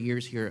earlier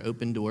years here at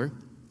Open Door,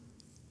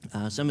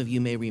 some of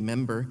you may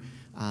remember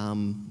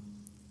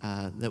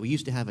that we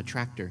used to have a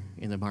tractor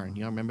in the barn.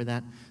 You all remember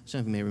that? Some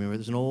of you may remember.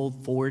 There's an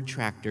old Ford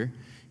tractor,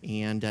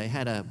 and it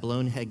had a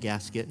blown head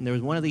gasket. And there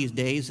was one of these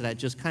days that I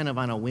just kind of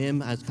on a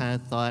whim, I kind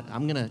of thought,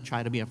 I'm going to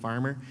try to be a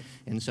farmer.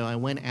 And so I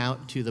went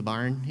out to the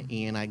barn,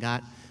 and I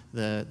got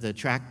the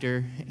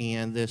tractor,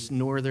 and this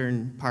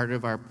northern part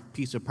of our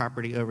piece of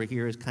property over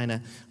here is kind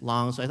of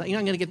long. So I thought, I'm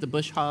going to get the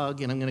bush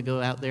hog, and I'm going to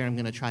go out there, and I'm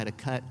going to try to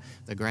cut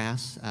the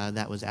grass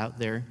that was out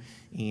there.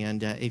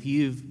 And if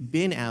you've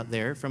been out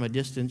there from a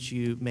distance,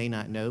 you may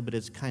not know, but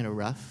it's kind of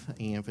rough.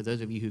 And for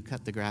those of you who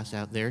cut the grass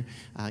out there,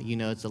 you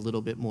know it's a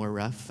little bit more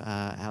rough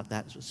out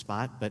that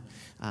spot. But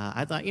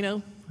I thought,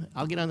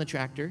 I'll get on the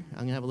tractor. I'm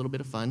going to have a little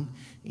bit of fun.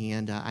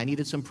 And I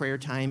needed some prayer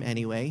time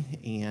anyway.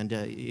 And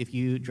if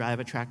you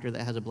drive a tractor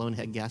that has a blown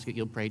head gasket,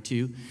 you'll pray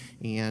too.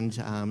 And,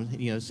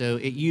 so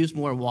it used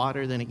more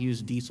water than it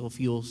used diesel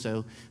fuel.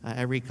 So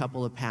every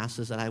couple of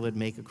passes that I would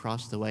make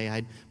across the way,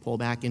 I'd pull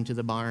back into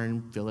the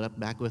barn, fill it up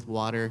back with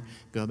water,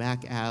 go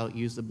back out,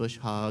 use the bush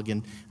hog.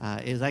 And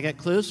as I got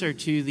closer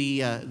to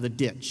the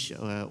ditch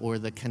or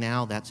the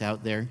canal that's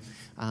out there,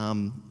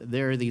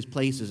 there are these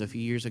places a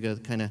few years ago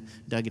that kind of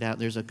dug it out.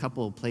 There's a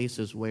couple of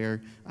places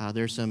where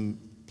there's some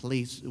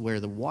place where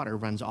the water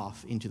runs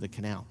off into the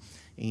canal.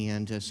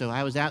 And so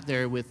I was out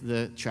there with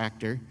the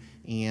tractor,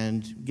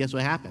 and guess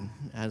what happened?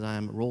 As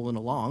I'm rolling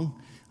along,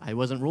 I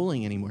wasn't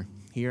rolling anymore.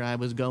 Here I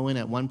was going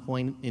at one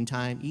point in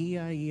time,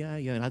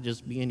 E-I-E-I-O, and I was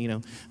just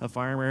being, a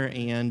farmer,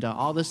 and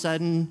all of a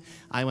sudden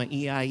I went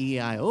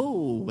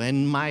E-I-E-I-O,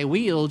 and my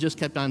wheel just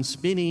kept on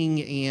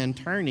spinning and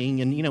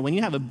turning, and when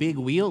you have a big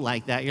wheel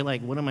like that, you're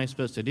like, what am I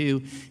supposed to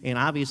do? And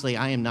obviously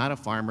I am not a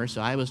farmer,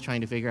 so I was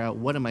trying to figure out,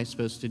 what am I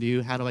supposed to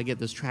do? How do I get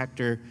this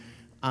tractor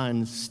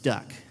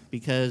unstuck?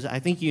 Because I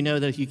think you know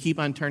that if you keep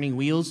on turning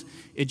wheels,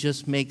 it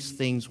just makes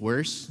things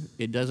worse.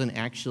 It doesn't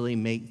actually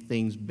make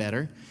things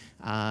better.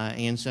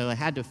 And so I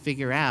had to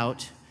figure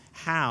out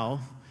how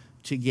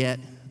to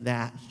get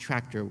that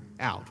tractor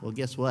out. Well,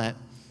 guess what?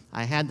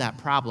 I had that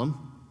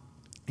problem,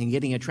 and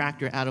getting a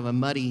tractor out of a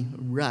muddy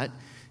rut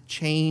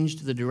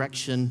changed the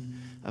direction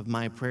of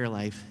my prayer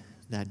life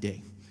that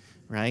day,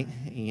 right?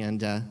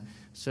 And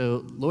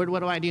so, Lord,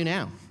 what do I do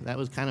now? That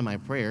was kind of my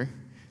prayer,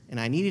 and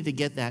I needed to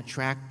get that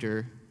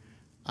tractor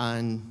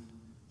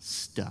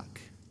unstuck.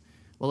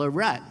 Well, a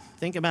rut,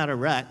 think about a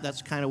rut.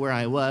 That's kind of where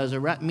I was. A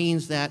rut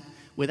means that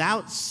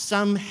without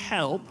some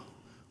help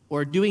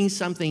or doing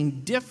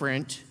something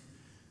different,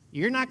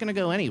 you're not going to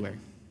go anywhere.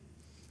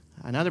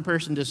 Another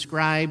person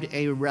described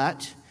a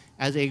rut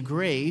as a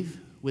grave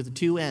with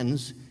two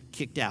ends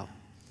kicked out.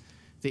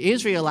 The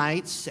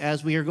Israelites,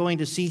 as we are going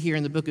to see here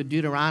in the book of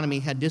Deuteronomy,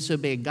 had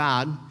disobeyed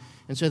God,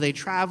 and so they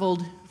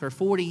traveled for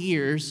 40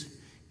 years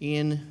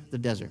in the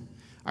desert.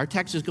 Our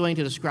text is going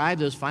to describe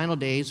those final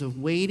days of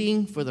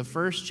waiting for the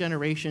first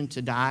generation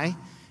to die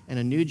and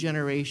a new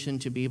generation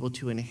to be able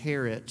to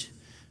inherit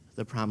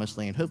the promised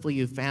land. Hopefully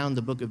you've found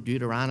the book of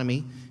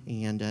Deuteronomy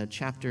and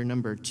chapter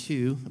number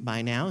 2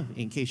 by now.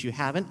 In case you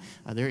haven't,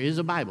 there is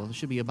a Bible. There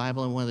should be a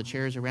Bible in one of the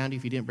chairs around you.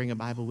 If you didn't bring a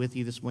Bible with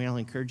you this morning, I'll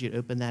encourage you to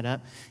open that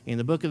up. In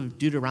the book of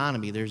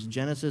Deuteronomy, there's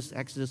Genesis,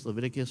 Exodus,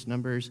 Leviticus,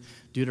 Numbers,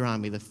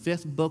 Deuteronomy, the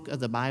 5th book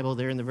of the Bible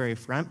there in the very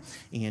front.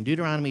 And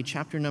Deuteronomy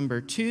chapter number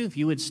 2, if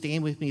you would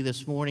stand with me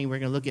this morning, we're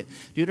going to look at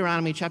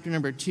Deuteronomy chapter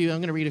number 2. I'm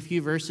going to read a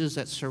few verses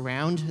that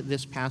surround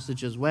this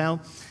passage as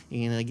well.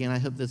 And again, I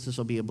hope that this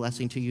will be a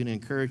blessing to you and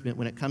encouragement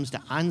when it comes to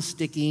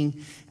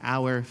unsticking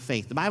our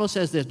faith. The Bible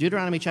says this,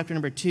 Deuteronomy chapter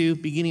number 2,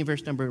 beginning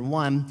verse number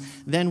 1,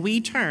 "Then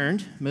we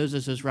turned,"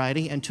 Moses is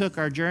writing, "and took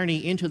our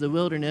journey into the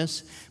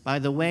wilderness by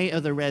the way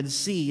of the Red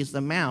Sea, as the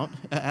mount,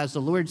 as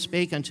the Lord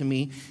spake unto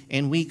me,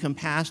 and we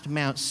compassed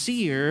Mount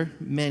Seir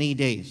many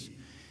days.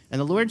 And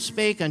the Lord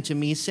spake unto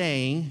me,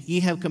 saying,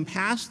 Ye have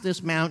compassed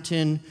this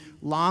mountain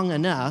long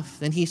enough."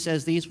 Then he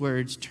says these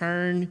words,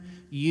 "Turn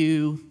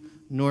you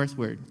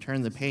northward."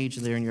 Turn the page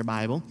there in your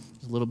Bible.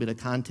 There's a little bit of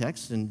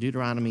context in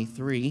Deuteronomy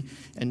 3,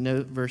 and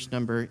note verse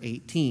number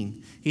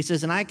 18. He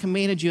says, "And I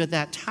commanded you at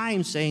that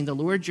time, saying, The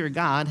Lord your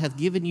God hath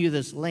given you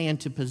this land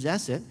to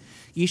possess it.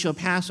 Ye shall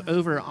pass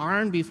over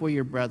armed before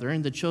your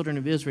brethren, the children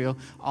of Israel,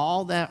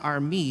 all that are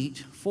meet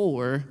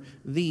for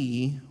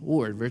the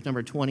Lord." Verse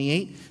number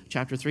 28,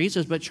 chapter 3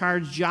 says, "But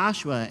charge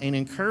Joshua and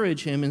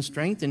encourage him and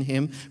strengthen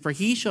him, for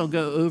he shall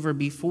go over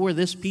before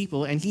this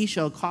people, and he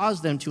shall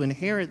cause them to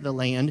inherit the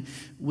land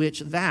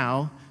which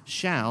thou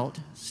shalt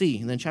see."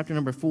 And then chapter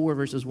number 4,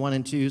 verses 1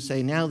 and 2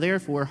 say, "Now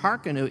therefore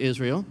hearken, O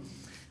Israel,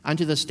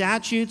 unto the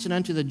statutes and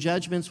unto the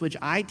judgments which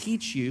I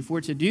teach you, for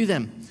to do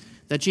them,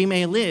 that ye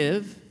may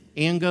live,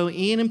 and go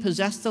in and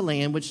possess the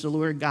land which the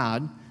Lord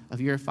God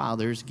of your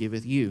fathers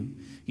giveth you.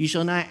 Ye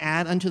shall not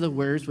add unto the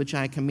words which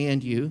I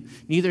command you,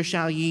 neither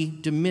shall ye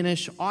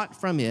diminish aught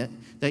from it,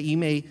 that ye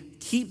may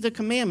keep the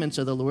commandments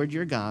of the Lord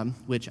your God,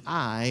 which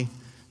I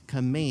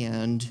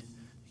command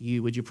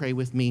you." Would you pray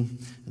with me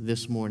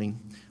this morning?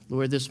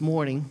 Lord, this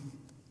morning,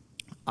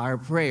 our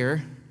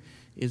prayer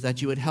is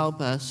that you would help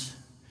us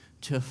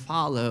to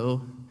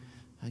follow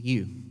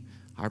you.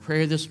 Our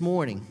prayer this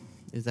morning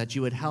is that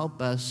you would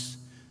help us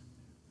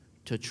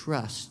to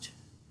trust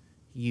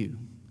you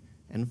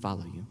and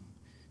follow you.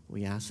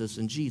 We ask this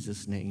in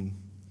Jesus' name.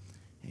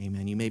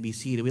 Amen. You may be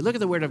seated. We look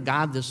at the Word of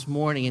God this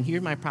morning, and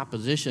here's my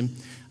proposition.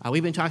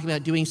 We've been talking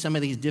about doing some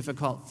of these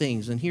difficult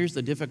things, and here's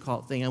the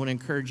difficult thing I want to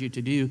encourage you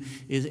to do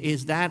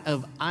is that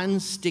of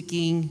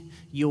unsticking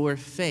your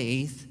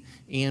faith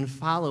and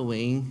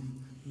following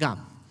God.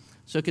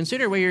 So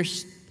consider where your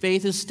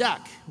faith is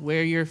stuck,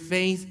 where your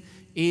faith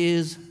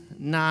is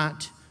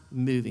not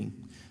moving.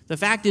 The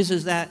fact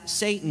is that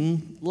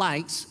Satan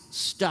likes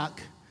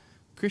stuck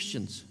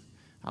Christians.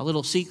 A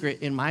little secret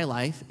in my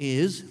life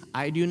is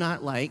I do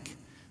not like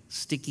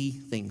sticky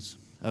things,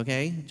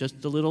 okay?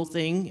 Just a little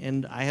thing,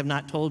 and I have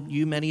not told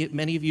you, many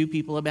of you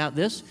people about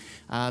this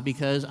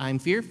because I'm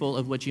fearful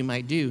of what you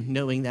might do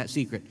knowing that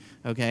secret,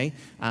 okay?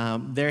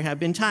 There have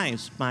been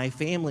times my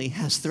family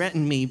has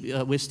threatened me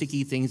with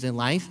sticky things in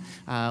life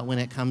when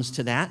it comes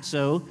to that,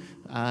 so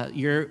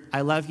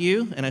I love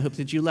you, and I hope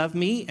that you love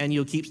me, and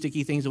you'll keep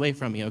sticky things away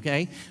from me,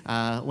 okay,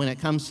 when it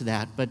comes to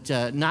that.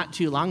 But not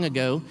too long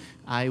ago,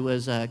 I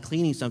was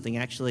cleaning something,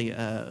 actually,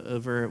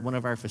 over one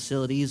of our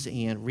facilities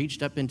and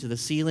reached up into the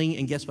ceiling,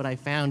 and guess what I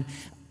found?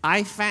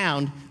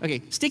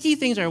 Okay, sticky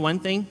things are one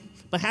thing,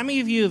 but how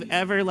many of you have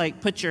ever, like,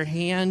 put your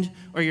hand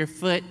or your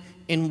foot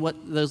in what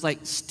those, like,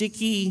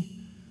 sticky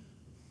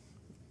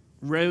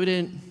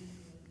rodent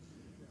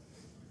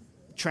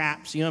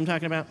traps, you know what I'm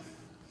talking about?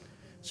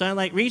 So I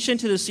like reach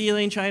into the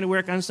ceiling, trying to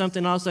work on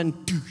something, all of a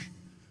sudden,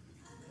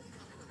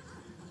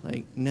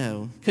 like,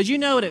 no. Because you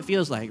know what it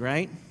feels like,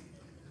 right?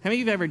 How many of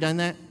you have ever done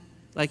that?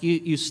 Like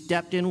you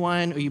stepped in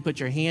one or you put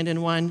your hand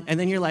in one, and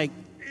then you're like,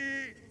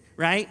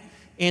 right?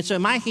 And so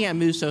my hand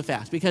moves so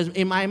fast because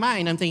in my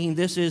mind, I'm thinking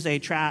this is a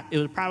trap. It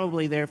was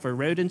probably there for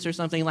rodents or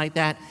something like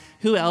that.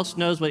 Who else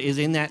knows what is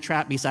in that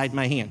trap besides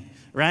my hand?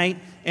 Right?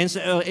 And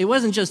so it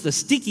wasn't just the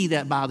sticky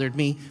that bothered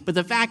me, but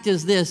the fact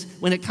is this,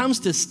 when it comes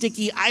to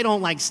sticky, I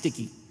don't like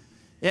sticky.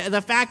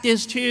 The fact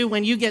is, too,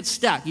 when you get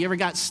stuck, you ever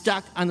got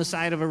stuck on the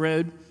side of a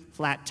road,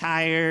 flat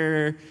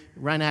tire,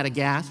 run out of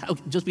gas? Oh,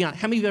 just be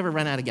honest, how many of you ever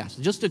run out of gas?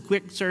 Just a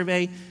quick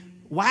survey.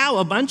 Wow,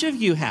 a bunch of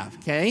you have,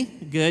 okay,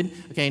 good.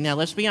 Okay, now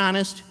let's be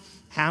honest.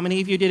 How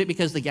many of you did it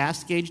because the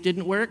gas gauge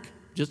didn't work?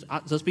 Just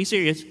let's be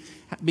serious.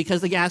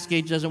 Because the gas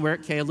gauge doesn't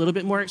work, okay, a little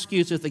bit more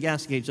excuse if the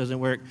gas gauge doesn't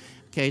work.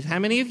 Okay, how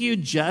many of you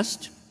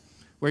just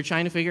were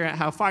trying to figure out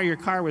how far your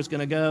car was going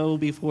to go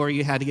before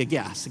you had to get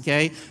gas,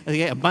 okay?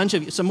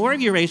 Some more of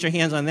you raised your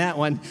hands on that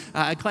one.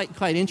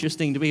 Quite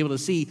interesting to be able to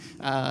see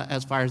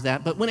as far as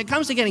that. But when it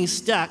comes to getting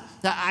stuck,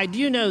 I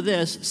do know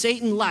this: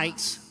 Satan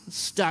likes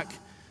stuck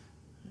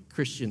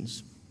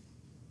Christians.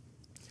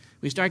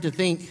 We start to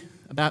think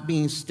about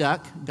being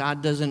stuck.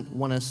 God doesn't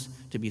want us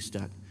to be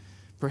stuck.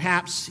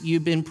 Perhaps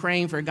you've been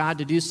praying for God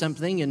to do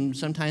something, and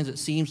sometimes it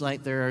seems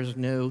like there are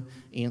no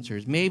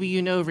answers. Maybe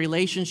you know of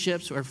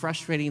relationships or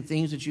frustrating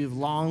things that you've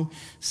long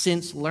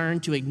since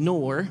learned to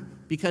ignore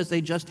because they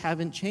just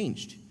haven't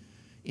changed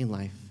in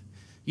life.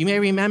 You may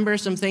remember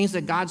some things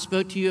that God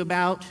spoke to you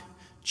about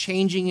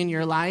changing in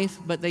your life,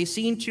 but they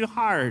seem too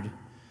hard.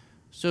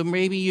 So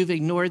maybe you've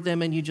ignored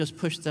them and you just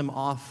pushed them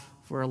off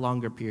for a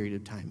longer period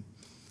of time.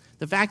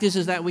 The fact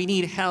is that we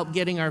need help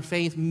getting our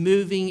faith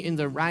moving in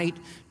the right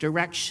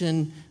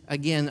direction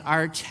again.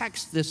 Our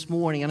text this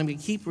morning, and I'm going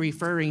to keep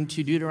referring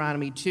to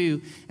Deuteronomy 2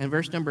 and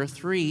verse number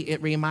 3,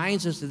 it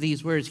reminds us of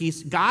these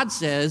words. God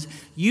says,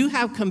 "You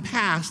have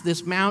compassed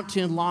this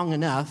mountain long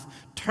enough,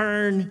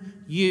 turn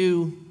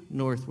you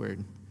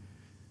northward."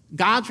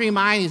 God's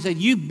reminding us that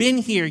you've been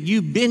here,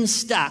 you've been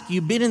stuck,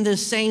 you've been in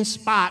this same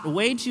spot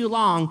way too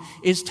long.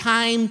 It's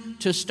time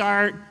to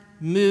start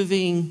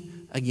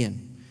moving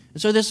again.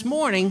 And so this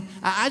morning,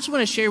 I just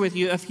want to share with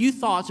you a few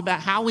thoughts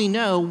about how we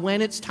know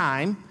when it's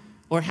time,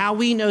 or how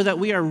we know that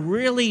we are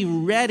really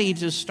ready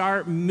to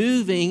start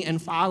moving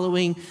and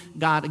following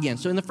God again.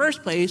 So in the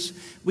first place,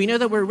 we know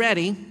that we're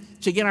ready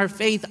to get our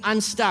faith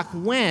unstuck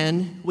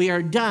when we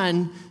are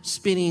done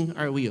spinning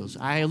our wheels.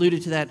 I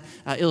alluded to that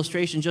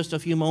illustration just a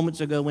few moments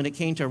ago when it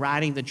came to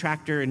riding the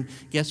tractor, and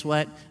guess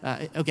what?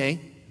 Okay,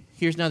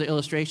 here's another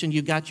illustration.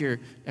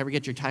 Ever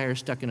get your tires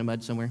stuck in the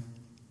mud somewhere?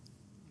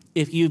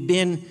 If you've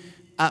been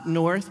up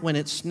north when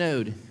it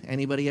snowed,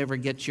 anybody ever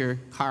get your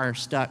car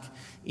stuck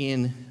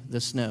in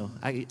the snow?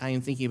 I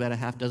am thinking about a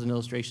half dozen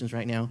illustrations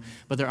right now,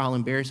 but they're all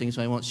embarrassing,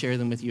 so I won't share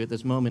them with you at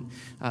this moment.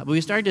 But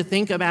we started to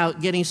think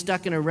about getting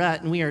stuck in a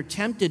rut, and we are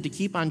tempted to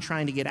keep on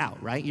trying to get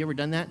out, right? You ever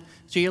done that?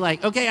 So you're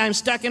like, okay, I'm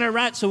stuck in a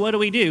rut, so what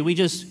do?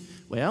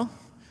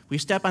 We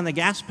step on the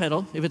gas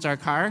pedal, if it's our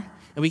car,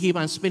 and we keep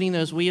on spinning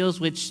those wheels,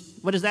 which,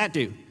 what does that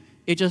do?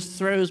 It just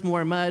throws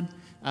more mud.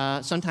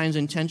 Sometimes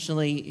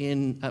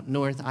intentionally up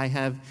north, I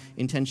have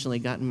intentionally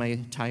gotten my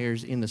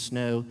tires in the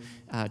snow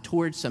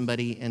towards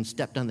somebody and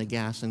stepped on the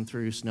gas and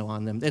threw snow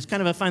on them. It's kind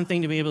of a fun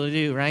thing to be able to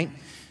do, right?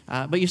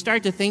 But you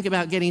start to think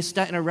about getting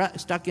stuck in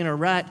a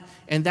rut,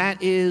 and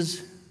that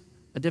is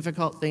a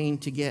difficult thing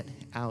to get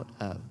out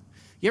of.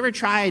 You ever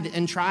tried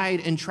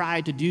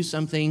to do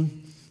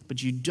something,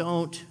 but you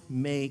don't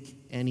make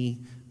any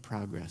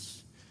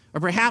progress? Or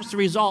perhaps the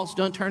results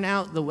don't turn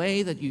out the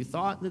way that you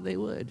thought that they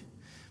would.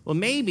 Well,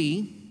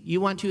 maybe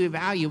you want to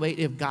evaluate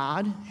if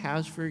God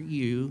has for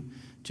you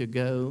to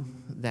go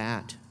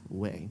that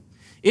way.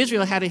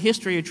 Israel had a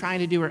history of trying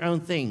to do her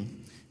own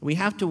thing. We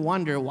have to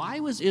wonder,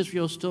 why was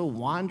Israel still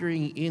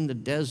wandering in the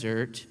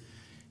desert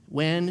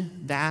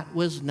when that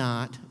was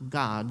not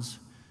God's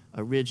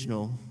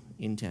original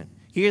intent?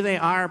 Here they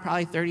are,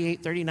 probably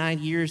 38, 39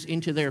 years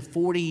into their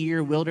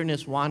 40-year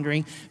wilderness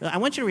wandering. I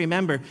want you to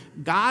remember,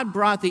 God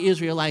brought the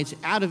Israelites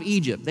out of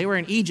Egypt. They were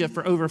in Egypt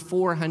for over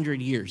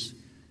 400 years.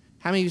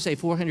 How many of you say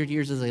 400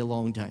 years is a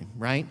long time,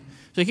 right?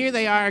 So here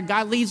they are.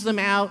 God leads them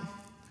out.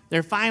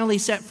 They're finally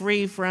set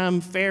free from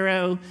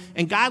Pharaoh,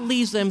 and God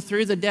leads them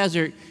through the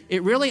desert.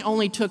 It really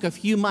only took a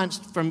few months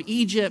from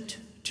Egypt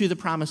to the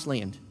Promised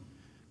Land.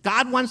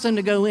 God wants them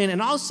to go in,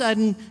 and all of a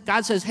sudden,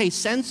 God says, hey,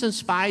 send some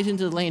spies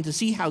into the land to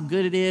see how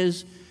good it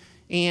is.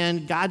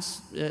 And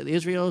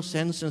Israel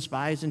sends some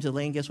spies into the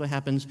land. Guess what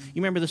happens?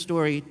 You remember the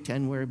story,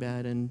 10 were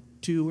bad and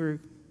 2 were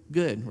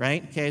good,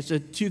 right? Okay, so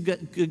 2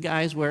 good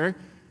guys were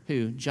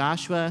who?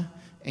 Joshua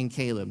and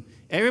Caleb.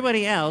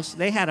 Everybody else,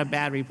 they had a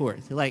bad report.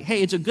 They're like,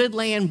 hey, it's a good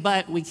land,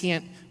 but we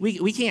can't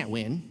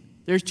win.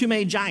 There's too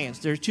many giants.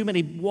 There's too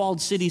many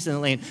walled cities in the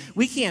land.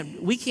 We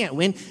can't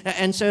win.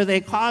 And so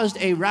they caused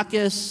a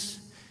ruckus.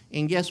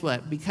 And guess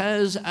what?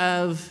 Because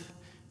of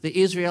the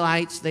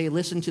Israelites, they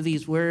listened to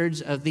these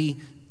words of the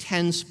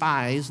 10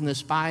 spies, and the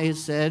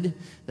spies said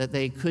that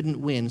they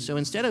couldn't win. So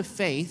instead of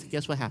faith,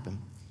 guess what happened?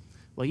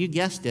 Well, you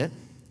guessed it.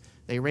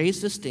 They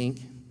raised a stink.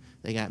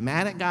 They got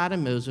mad at God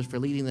and Moses for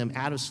leading them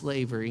out of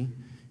slavery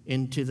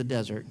into the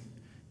desert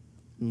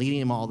and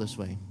leading them all this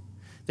way.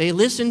 They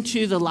listened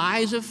to the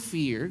lies of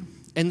fear,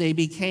 and they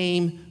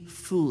became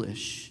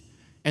foolish.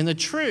 And the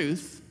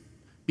truth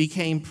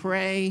became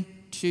prey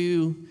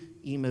to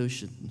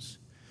emotions.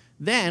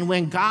 Then,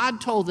 when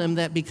God told them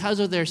that because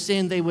of their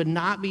sin, they would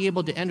not be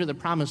able to enter the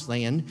Promised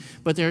Land,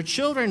 but their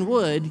children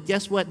would,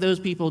 guess what those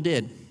people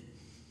did? Do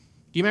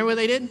you remember what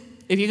they did?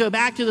 If you go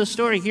back to the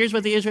story, here's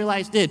what the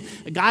Israelites did.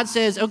 God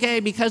says, okay,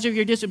 because of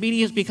your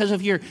disobedience, because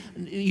of you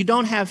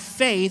don't have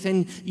faith,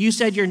 and you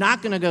said you're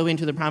not going to go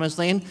into the Promised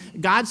Land,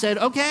 God said,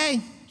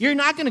 okay, you're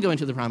not going to go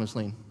into the Promised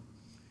Land.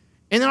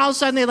 And then all of a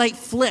sudden they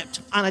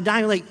flipped on a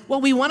dime, well,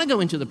 we want to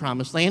go into the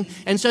Promised Land.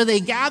 And so they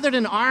gathered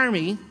an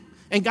army,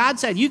 And God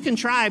said, you can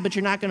try, but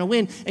you're not going to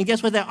win. And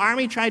guess what? That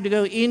army tried to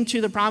go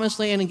into the promised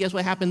land, and guess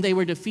what happened? They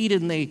were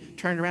defeated, and they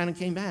turned around and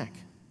came back.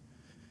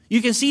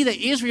 You can see that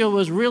Israel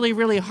was really,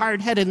 really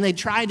hard-headed, and they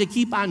tried to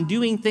keep on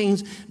doing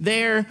things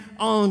their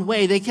own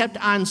way. They kept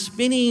on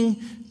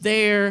spinning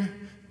their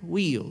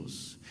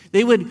wheels.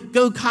 They would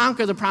go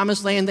conquer the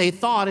promised land, they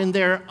thought, in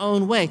their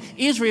own way.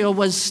 Israel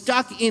was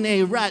stuck in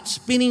a rut,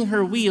 spinning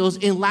her wheels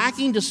in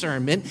lacking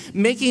discernment,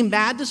 making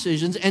bad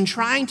decisions, and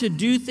trying to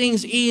do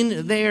things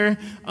in their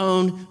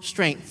own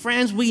strength.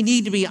 Friends, we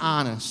need to be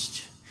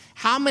honest.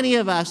 How many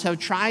of us have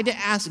tried to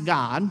ask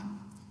God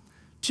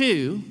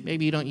to,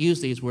 maybe you don't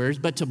use these words,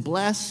 but to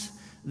bless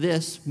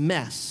this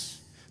mess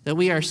that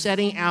we are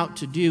setting out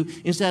to do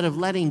instead of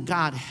letting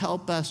God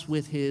help us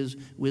with his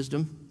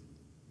wisdom?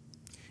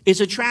 It's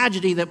a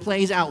tragedy that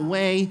plays out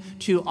way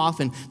too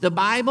often. The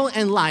Bible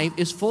and life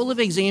is full of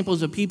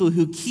examples of people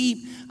who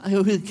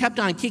kept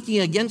on kicking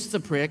against the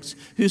pricks,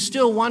 who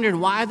still wondered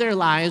why their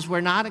lives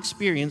were not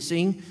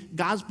experiencing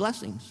God's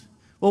blessings.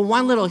 Well,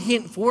 one little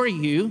hint for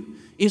you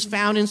is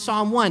found in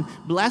Psalm 1.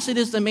 Blessed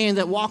is the man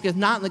that walketh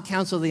not in the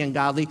counsel of the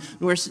ungodly,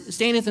 nor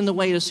standeth in the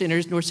way of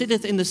sinners, nor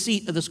sitteth in the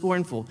seat of the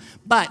scornful.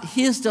 But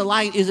his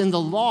delight is in the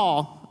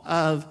law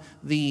of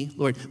the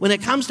Lord. When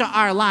it comes to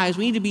our lives,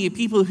 we need to be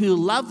people who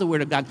love the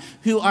Word of God,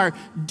 who are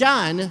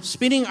done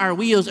spinning our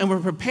wheels, and we're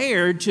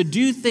prepared to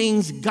do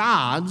things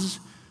God's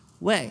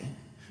way.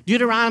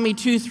 Deuteronomy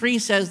 2:3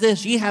 says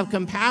this, ye have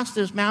compassed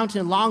this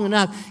mountain long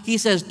enough. He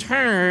says,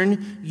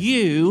 turn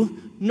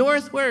you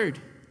northward.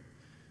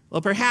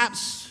 Well,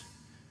 perhaps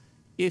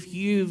if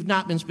you've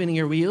not been spinning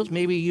your wheels,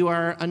 maybe you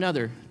are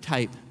another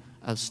type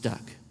of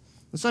stuck.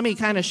 So let me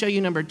kind of show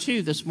you number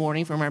 2 this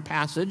morning from our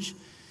passage.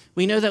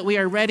 We know that we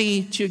are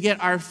ready to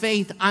get our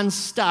faith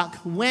unstuck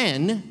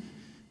when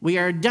we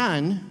are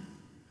done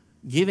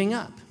giving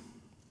up.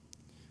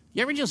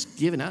 You ever just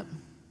given up?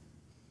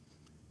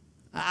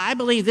 I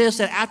believe this,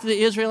 that after the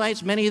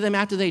Israelites, many of them,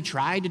 after they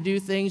tried to do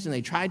things and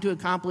they tried to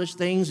accomplish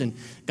things and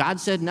God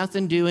said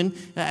nothing doing,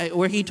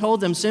 where he told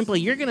them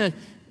simply, you're going to,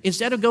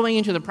 instead of going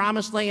into the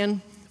promised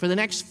land, for the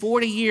next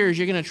 40 years,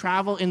 you're going to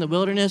travel in the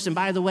wilderness. And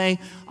by the way,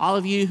 all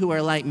of you who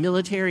are like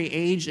military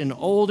age and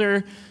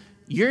older,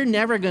 you're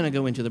never going to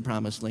go into the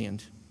promised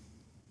land.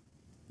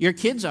 Your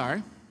kids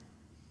are,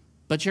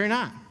 but you're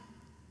not.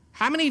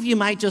 How many of you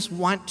might just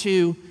want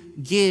to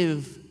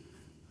give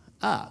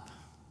up?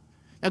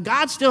 Now,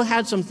 God still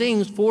had some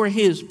things for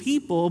his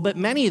people, but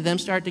many of them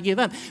start to give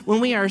up. When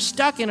we are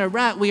stuck in a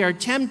rut, we are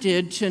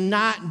tempted to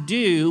not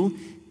do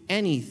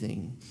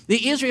anything.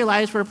 The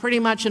Israelites were pretty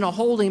much in a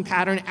holding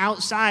pattern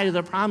outside of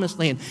the promised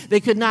land. They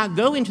could not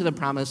go into the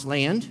promised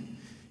land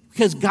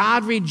because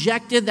God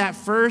rejected that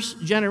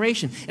first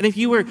generation. And if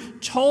you were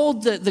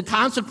told that the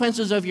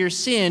consequences of your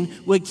sin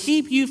would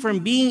keep you from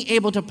being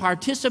able to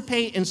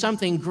participate in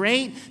something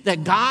great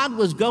that God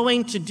was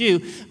going to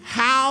do,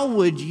 how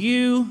would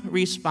you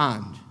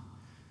respond?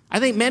 I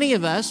think many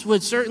of us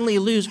would certainly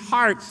lose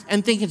heart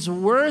and think it's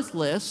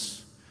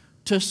worthless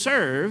to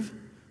serve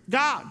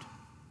God.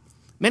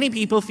 Many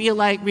people feel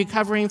like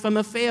recovering from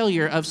a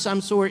failure of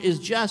some sort is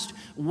just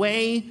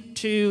way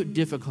too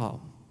difficult.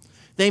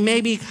 They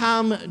may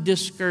become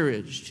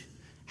discouraged.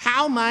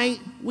 How might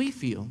we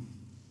feel?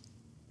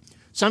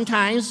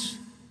 Sometimes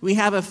we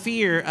have a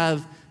fear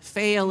of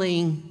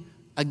failing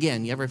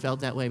again. You ever felt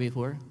that way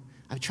before?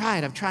 I've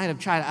tried.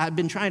 I've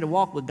been trying to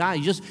walk with God.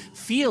 You just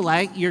feel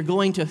like you're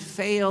going to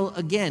fail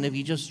again if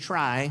you just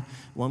try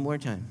one more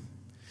time.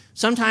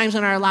 Sometimes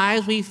in our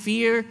lives we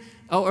fear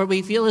or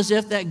we feel as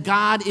if that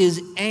God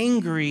is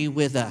angry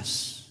with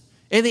us.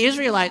 And the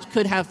Israelites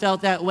could have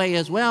felt that way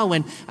as well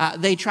when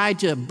they tried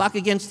to buck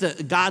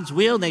against God's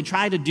will. They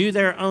tried to do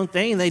their own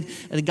thing.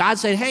 And God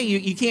said, hey,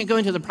 you can't go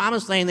into the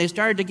promised land. They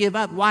started to give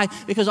up. Why?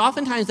 Because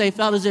oftentimes they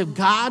felt as if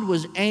God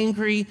was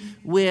angry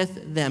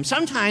with them.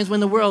 Sometimes when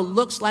the world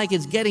looks like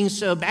it's getting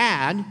so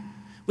bad,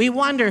 we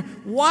wonder,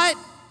 what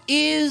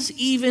is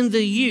even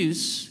the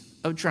use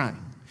of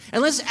trying?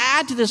 And let's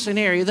add to the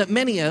scenario that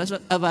many of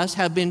us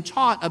have been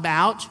taught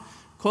about,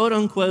 quote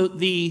unquote,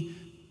 the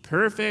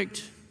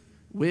perfect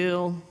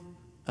will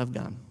of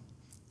God.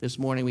 This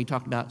morning we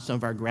talked about some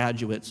of our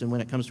graduates, and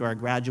when it comes to our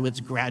graduates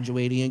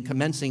graduating and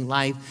commencing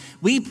life,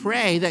 we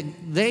pray that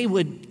they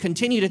would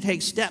continue to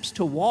take steps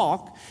to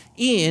walk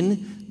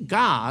in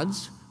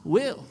God's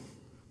will.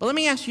 But let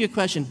me ask you a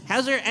question.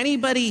 Has there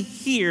anybody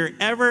here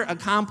ever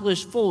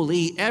accomplished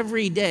fully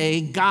every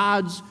day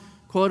God's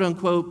quote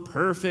unquote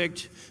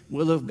perfect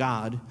will of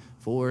God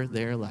for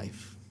their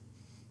life?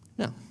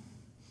 No,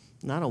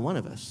 not a one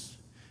of us.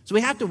 So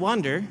we have to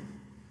wonder,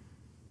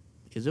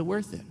 is it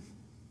worth it?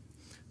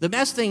 The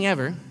best thing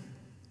ever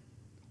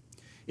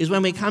is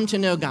when we come to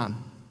know God.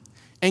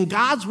 And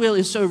God's will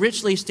is so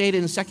richly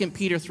stated in 2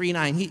 Peter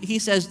 3:9. He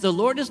says, the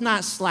Lord is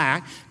not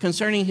slack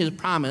concerning his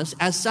promise,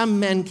 as some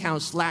men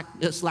count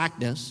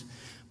slackness,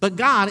 but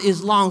God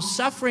is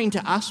long-suffering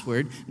to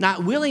usward,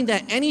 not willing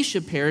that any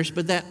should perish,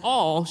 but that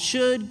all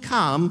should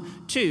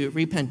come to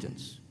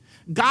repentance.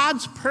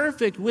 God's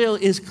perfect will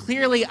is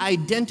clearly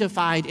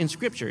identified in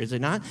Scripture, is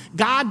it not?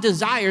 God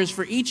desires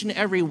for each and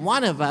every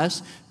one of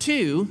us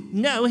to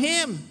know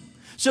him.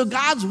 So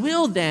God's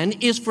will then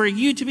is for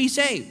you to be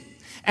saved.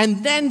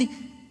 And then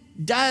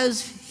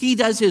he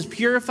does his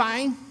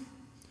purifying,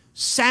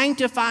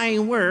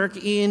 sanctifying work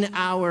in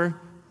our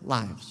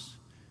lives.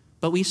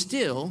 But we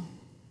still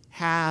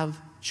have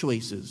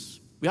choices.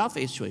 We all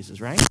face choices,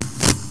 right?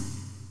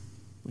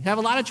 We have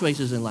a lot of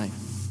choices in life.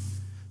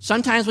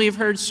 Sometimes we've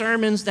heard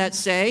sermons that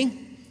say,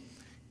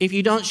 if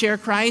you don't share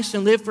Christ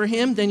and live for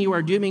him, then you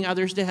are dooming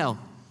others to hell.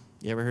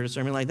 You ever heard a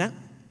sermon like that?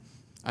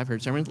 I've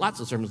heard lots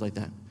of sermons like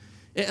that.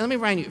 Let me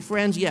remind you,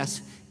 friends,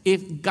 yes,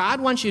 if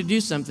God wants you to do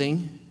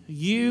something,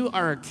 you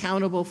are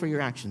accountable for your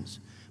actions.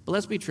 But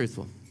let's be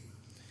truthful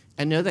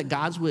and know that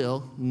God's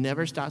will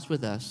never stops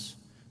with us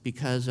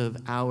because of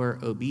our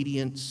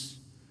obedience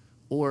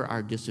or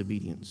our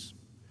disobedience.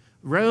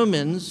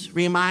 Romans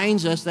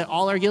reminds us that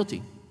all are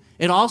guilty.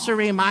 It also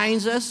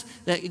reminds us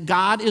that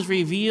God is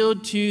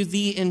revealed to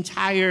the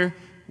entire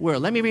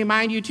world. Let me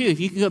remind you, too, if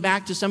you can go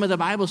back to some of the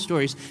Bible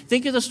stories,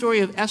 think of the story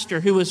of Esther,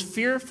 who was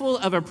fearful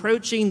of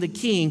approaching the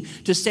king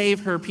to save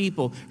her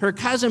people. Her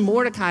cousin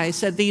Mordecai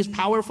said these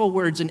powerful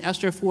words in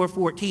Esther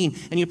 4:14,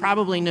 and you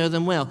probably know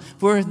them well.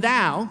 For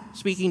thou,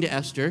 speaking to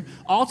Esther,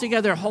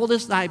 altogether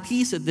holdest thy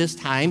peace at this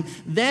time,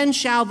 then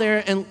shall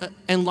their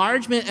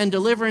enlargement and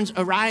deliverance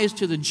arise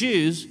to the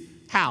Jews.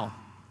 How?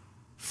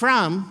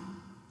 From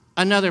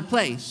another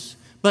place.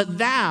 But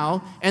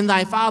thou and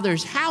thy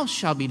father's house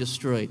shall be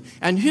destroyed.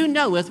 And who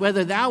knoweth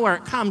whether thou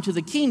art come to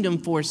the kingdom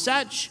for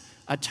such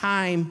a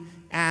time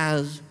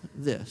as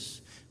this?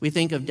 We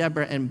think of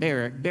Deborah and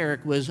Barak.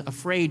 Barak was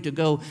afraid to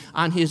go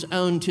on his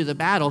own to the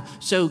battle.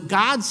 So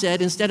God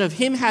said, instead of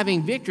him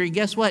having victory,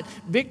 guess what?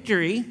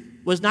 Victory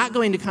was not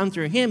going to come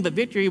through him, but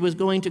victory was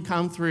going to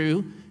come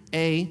through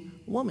a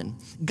woman.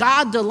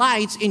 God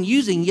delights in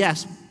using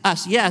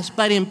us,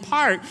 but in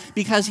part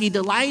because he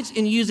delights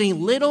in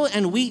using little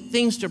and weak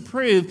things to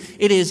prove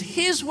it is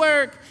his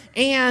work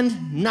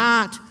and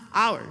not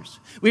ours.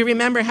 We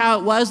remember how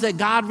it was that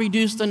God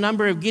reduced the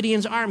number of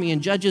Gideon's army in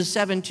Judges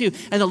 7:2.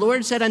 And the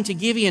Lord said unto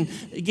Gideon,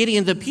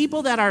 the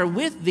people that are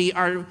with thee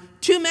are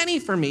too many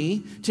for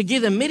me to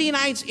give the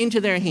Midianites into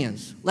their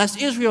hands,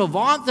 lest Israel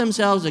vaunt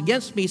themselves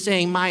against me,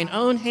 saying, mine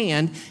own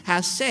hand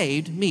has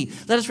saved me.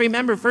 Let us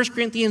remember 1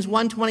 Corinthians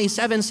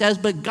 1:27 says,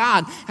 but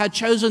God had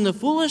chosen the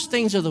foolish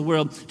things of the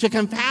world to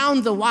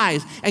confound the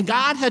wise, and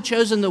God had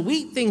chosen the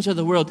weak things of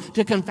the world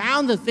to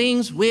confound the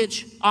things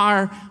which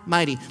are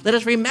mighty. Let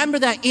us remember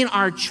that in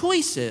our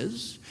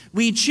choices,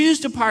 we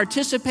choose to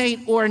participate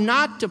or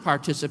not to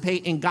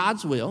participate in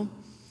God's will,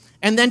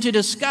 and then to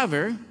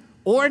discover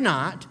or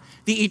not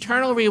the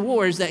eternal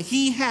rewards that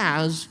he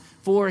has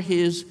for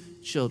his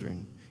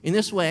children. In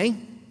this way,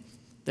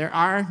 there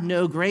are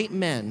no great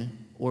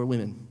men or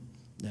women.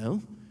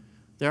 No,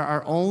 there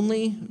are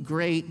only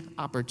great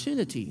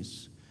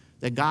opportunities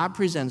that God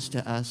presents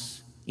to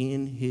us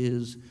in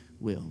his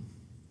will.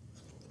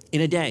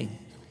 In a day,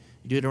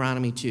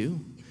 Deuteronomy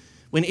 2,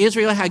 when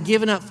Israel had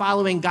given up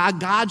following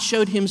God, God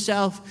showed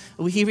himself.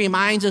 He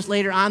reminds us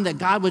later on that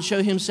God would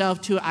show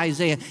himself to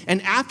Isaiah.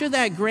 And after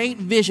that great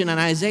vision in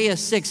Isaiah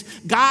 6,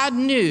 God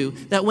knew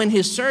that when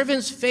his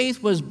servant's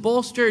faith was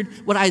bolstered,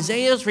 what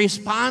Isaiah's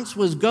response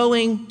was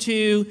going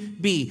to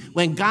be.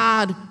 When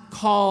God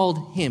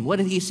called him, what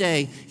did he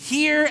say?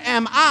 Here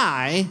am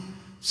I,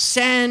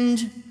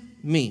 send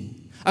me.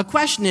 A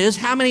question is,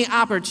 how many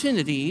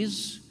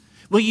opportunities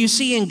will you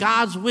see in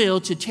God's will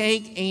to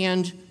take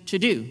and to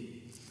do?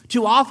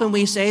 Too often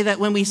we say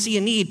that when we see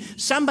a need,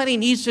 somebody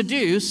needs to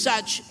do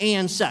such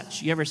and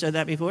such. You ever said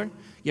that before?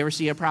 You ever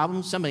see a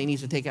problem? Somebody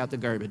needs to take out the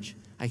garbage.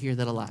 I hear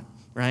that a lot,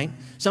 right?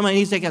 Somebody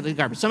needs to take out the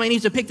garbage. Somebody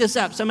needs to pick this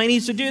up. Somebody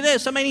needs to do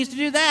this. Somebody needs to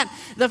do that.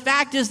 The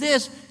fact is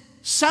this,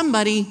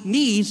 somebody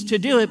needs to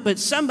do it, but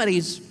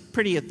somebody's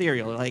pretty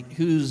ethereal, like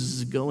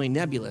who's going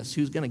nebulous?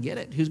 Who's going to get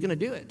it? Who's going to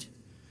do it?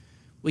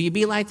 Will you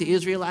be like the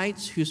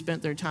Israelites who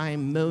spent their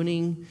time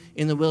moaning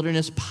in the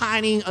wilderness,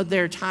 pining of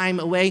their time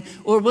away?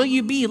 Or will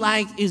you be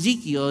like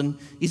Ezekiel in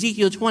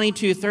Ezekiel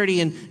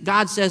 22:30, and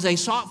God says, I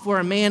sought for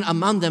a man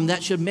among them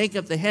that should make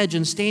up the hedge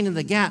and stand in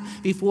the gap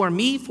before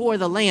me for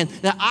the land,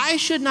 that I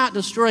should not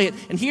destroy it.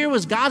 And here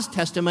was God's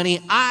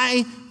testimony,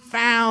 I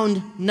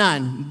found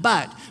none.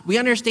 But we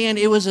understand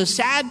it was a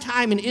sad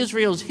time in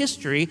Israel's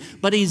history,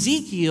 but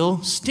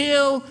Ezekiel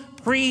still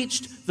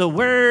preached the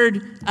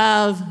word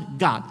of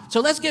God.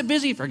 So let's get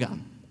busy for God.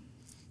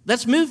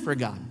 Let's move for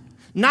God.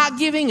 Not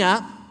giving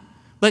up,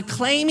 but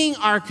claiming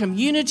our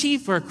community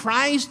for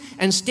Christ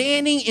and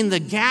standing in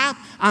the gap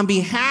on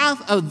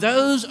behalf of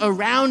those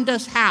around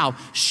us. How?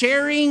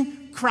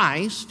 Sharing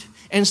Christ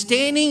and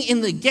standing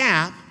in the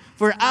gap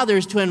for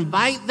others to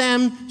invite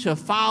them to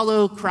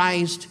follow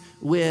Christ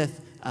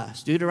with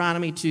us.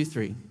 Deuteronomy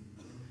 2:3.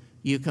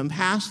 You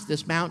compass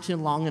this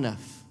mountain long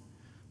enough.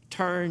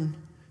 Turn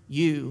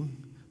you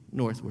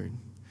northward.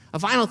 A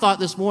final thought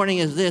this morning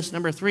is this.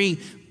 Number 3,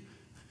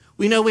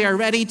 we know we are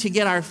ready to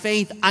get our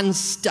faith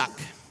unstuck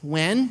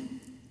when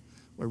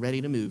we're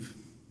ready to move.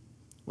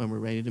 when we're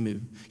ready to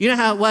move. You know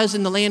how it was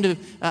in the land of,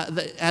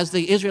 as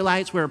the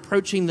Israelites were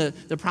approaching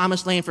the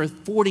promised land for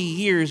 40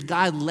 years,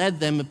 God led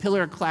them, a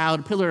pillar of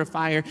cloud, a pillar of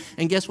fire,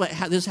 and guess what?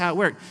 This is how it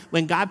worked.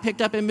 When God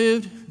picked up and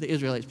moved, the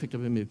Israelites picked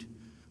up and moved,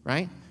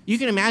 right? You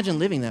can imagine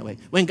living that way.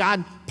 When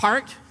God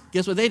parked,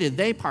 guess what they did?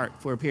 They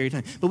parked for a period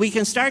of time. But we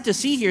can start to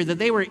see here that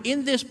they were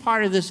in this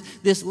part of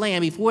this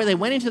land before they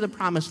went into the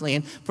promised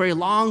land for a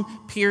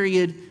long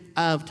period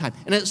of time.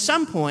 And at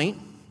some point,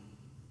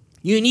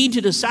 you need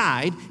to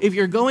decide if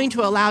you're going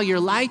to allow your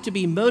life to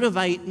be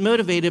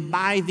motivated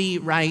by the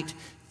right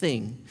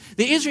thing.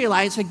 The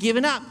Israelites had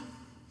given up,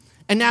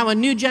 and now a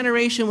new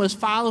generation was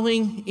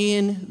following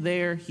in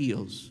their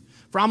heels.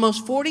 For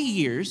almost 40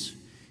 years,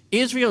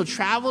 Israel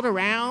traveled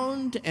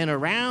around and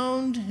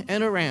around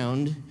and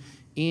around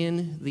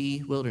in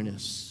the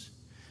wilderness.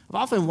 I've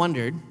often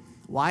wondered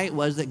why it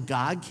was that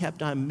God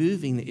kept on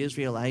moving the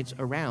Israelites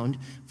around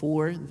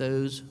for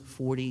those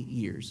 40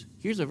 years.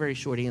 Here's a very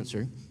short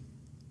answer.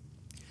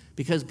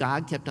 Because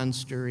God kept on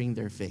stirring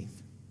their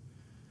faith.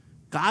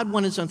 God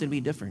wanted something to be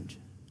different.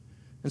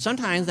 And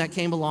sometimes that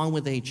came along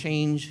with a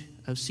change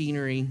of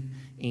scenery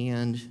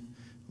and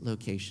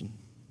location.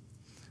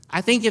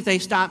 I think if they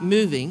stopped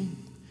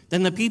moving,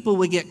 then the people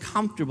would get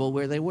comfortable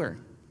where they were.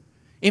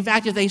 In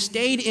fact, if they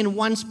stayed in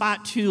one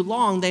spot too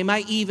long, they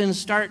might even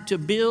start to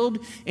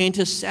build and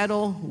to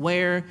settle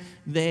where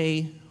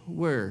they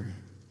were.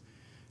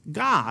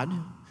 God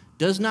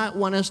does not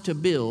want us to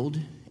build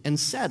and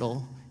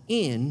settle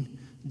in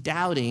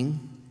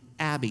Doubting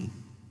Abbey.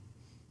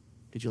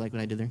 Did you like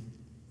what I did there?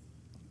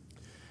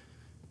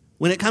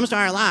 When it comes to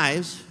our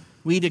lives,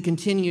 we need to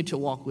continue to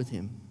walk with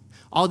him.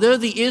 Although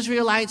the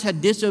Israelites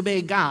had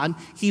disobeyed God,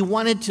 he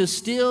wanted to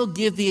still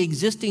give the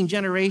existing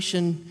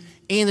generation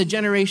and the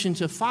generation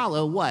to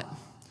follow what?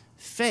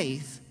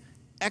 Faith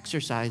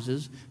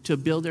exercises to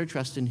build their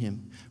trust in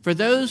him. For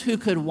those who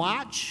could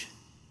watch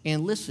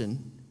and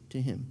listen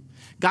to him.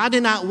 God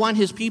did not want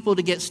his people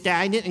to get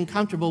stagnant and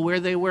comfortable where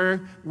they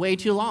were way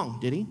too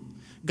long, did he?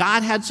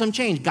 God had some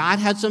change. God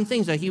had some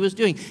things that he was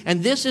doing.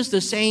 And this is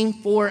the same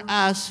for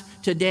us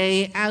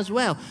today as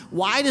well.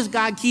 Why does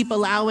God keep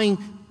allowing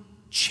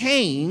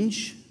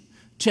change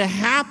to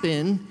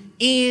happen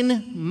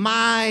in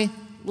my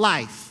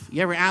life?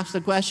 You ever ask the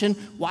question,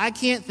 why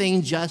can't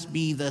things just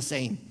be the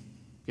same?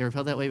 You ever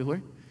felt that way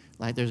before?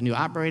 Like there's a new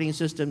operating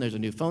system, there's a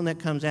new phone that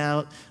comes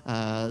out,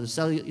 the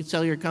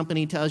cellular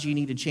company tells you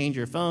need to change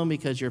your phone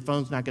because your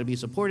phone's not going to be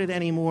supported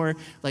anymore.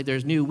 Like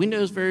there's new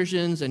Windows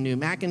versions and new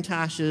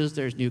Macintoshes,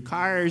 there's new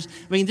cars.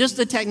 I mean, just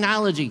the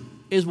technology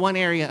is one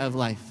area of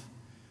life.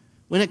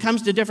 When it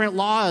comes to different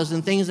laws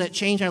and things that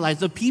change our lives,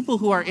 the people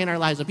who are in our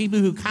lives, the people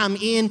who come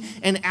in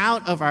and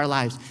out of our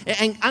lives.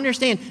 And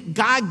understand,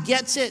 God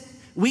gets it.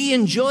 We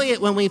enjoy it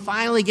when we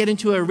finally get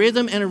into a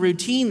rhythm and a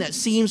routine that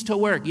seems to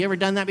work. You ever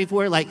done that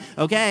before? Like,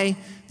 okay,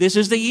 this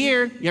is the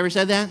year. You ever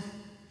said that?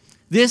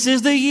 This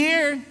is the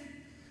year.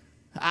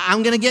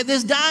 I'm going to get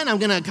this done. I'm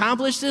going to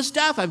accomplish this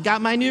stuff. I've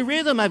got my new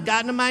rhythm. I've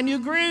gotten my new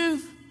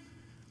groove.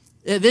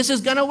 This is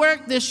going to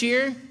work this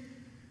year.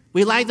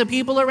 We like the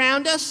people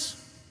around us.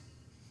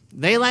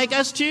 They like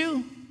us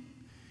too.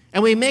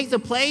 And we make the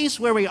place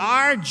where we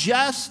are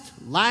just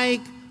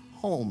like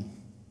home.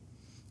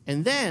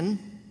 And then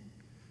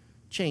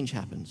change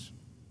happens.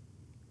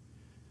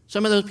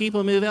 Some of those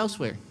people move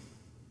elsewhere,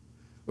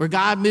 where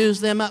God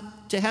moves them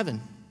up to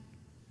heaven.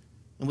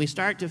 And we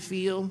start to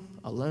feel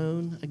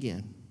alone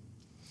again.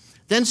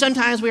 Then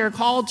sometimes we are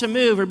called to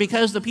move, or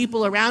because the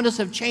people around us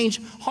have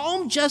changed,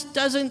 home just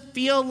doesn't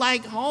feel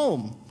like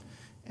home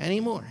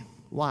anymore.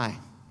 Why?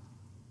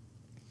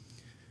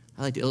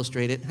 I like to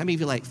illustrate it. How many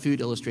of you like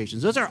food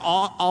illustrations? Those are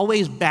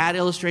always bad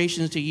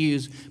illustrations to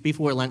use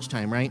before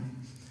lunchtime, right?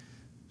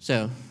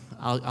 So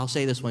I'll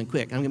say this one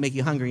quick. I'm going to make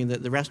you hungry, and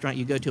the restaurant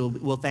you go to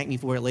will thank me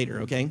for it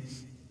later, okay?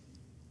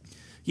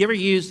 You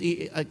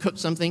ever cook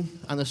something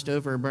on the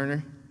stove or a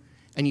burner,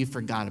 and you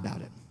forgot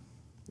about it,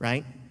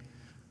 right?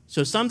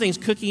 So something's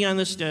cooking on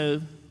the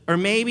stove, or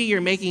maybe you're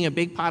making a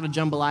big pot of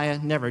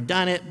jambalaya. Never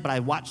done it, but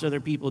I've watched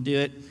other people do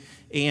it,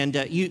 and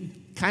you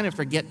kind of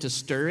forget to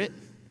stir it.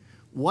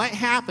 What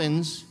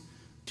happens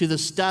to the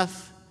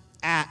stuff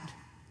at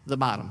the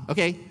bottom?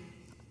 Okay,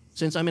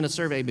 since I'm in a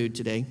survey mood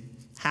today,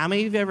 how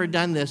many of you have ever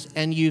done this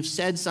and you've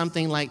said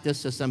something like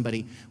this to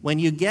somebody? When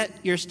you get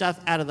your stuff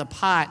out of the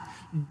pot,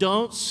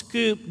 don't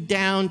scoop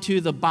down to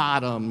the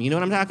bottom. You know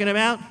what I'm talking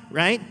about,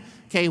 right?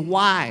 Okay,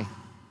 why?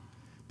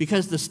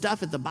 Because the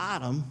stuff at the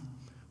bottom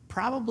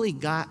probably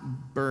got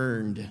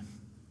burned.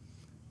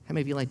 How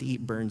many of you like to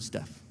eat burned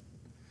stuff?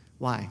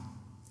 Why?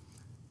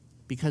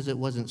 Because it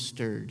wasn't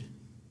stirred.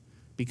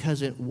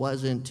 Because it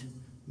wasn't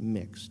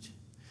mixed.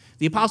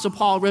 The Apostle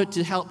Paul wrote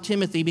to help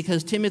Timothy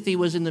because Timothy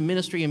was in the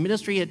ministry, and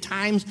ministry at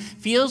times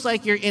feels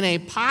like you're in a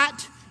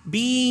pot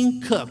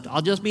being cooked.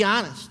 I'll just be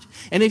honest.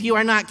 And if you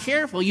are not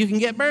careful, you can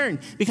get burned,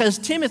 because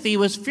Timothy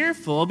was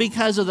fearful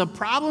because of the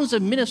problems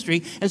of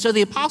ministry. And so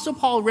the Apostle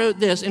Paul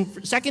wrote this in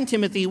 2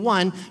 Timothy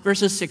 1,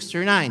 verses 6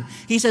 through 9.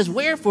 He says,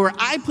 "Wherefore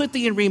I put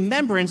thee in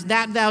remembrance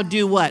that thou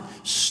do what?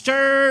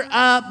 Stir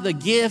up the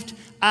gift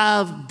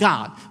of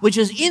God, which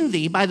is in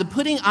thee by the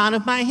putting on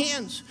of my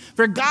hands.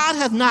 For God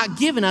hath not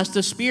given us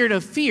the spirit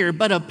of fear,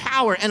 but of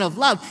power and of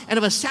love and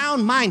of a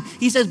sound mind.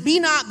 He says, be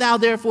not thou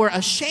therefore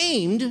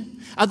ashamed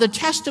of the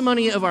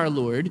testimony of our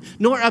Lord,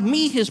 nor of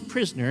me his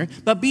prisoner,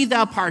 but be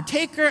thou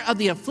partaker of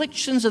the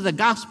afflictions of the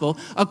gospel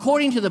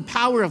according to the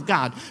power of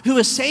God, who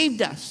has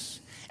saved us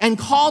and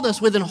called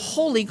us with an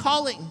holy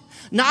calling,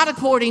 not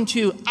according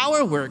to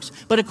our works,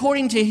 but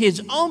according to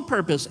his own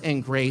purpose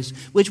and grace,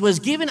 which was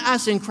given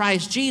us in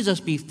Christ Jesus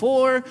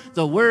before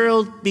the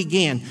world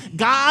began.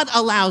 God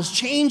allows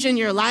change in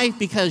your life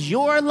because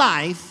your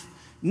life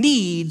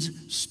needs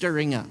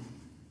stirring up.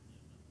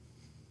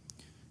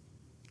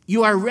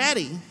 You are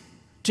ready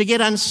to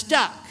get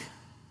unstuck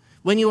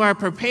when you are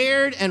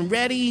prepared and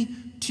ready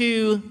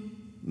to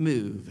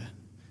move.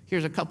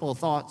 Here's a couple of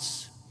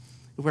thoughts.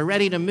 If we're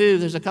ready to move,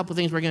 there's a couple of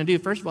things we're going to do.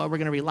 First of all, we're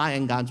going to rely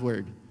on God's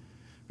word.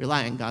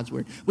 Rely on God's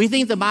word. We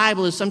think the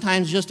Bible is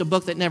sometimes just a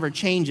book that never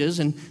changes,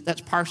 and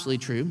that's partially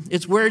true.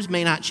 Its words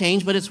may not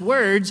change, but its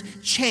words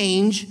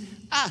change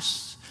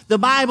us. The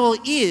Bible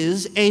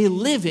is a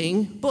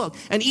living book,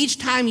 and each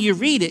time you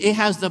read it, it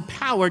has the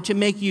power to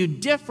make you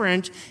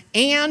different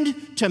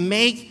and to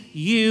make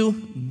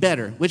you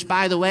better, which,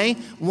 by the way,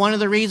 one of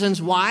the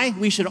reasons why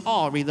we should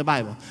all read the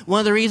Bible. One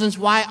of the reasons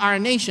why our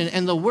nation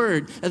and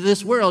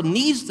this world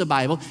needs the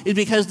Bible is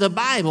because the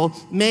Bible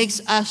makes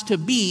us to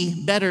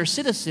be better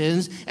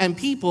citizens and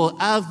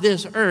people of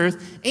this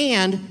earth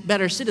and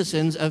better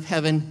citizens of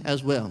heaven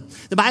as well.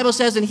 The Bible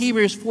says in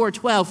Hebrews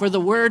 4:12, for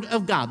the word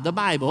of God, the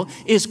Bible,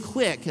 is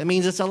quick. That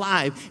means it's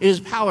alive. It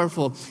is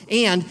powerful,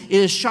 and it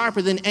is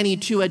sharper than any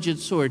two-edged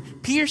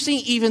sword, piercing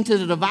even to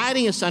the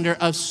dividing asunder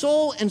of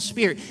soul and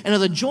spirit, and of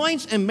the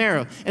joints and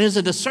marrow, and is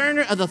a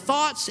discerner of the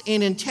thoughts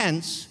and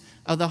intents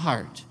of the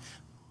heart.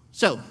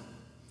 So,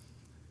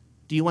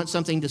 do you want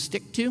something to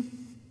stick to?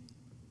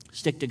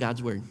 Stick to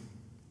God's word.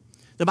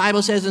 The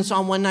Bible says in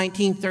Psalm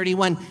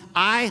 119:31,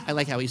 I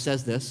like how he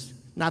says this,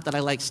 not that I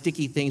like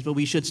sticky things, but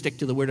we should stick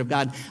to the word of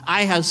God.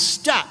 I have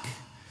stuck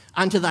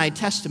unto thy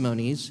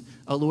testimonies,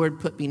 O Lord,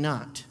 put me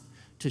not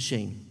to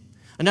shame.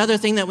 Another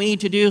thing that we need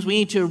to do is we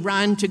need to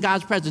run to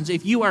God's presence.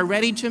 If you are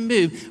ready to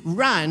move,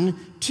 run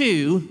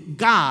to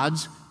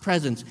God's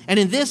presence. And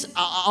in this,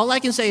 all I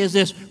can say is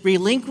this: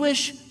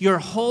 relinquish your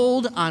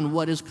hold on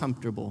what is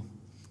comfortable.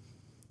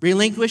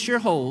 Relinquish your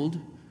hold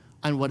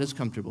on what is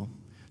comfortable.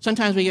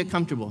 Sometimes we get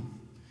comfortable.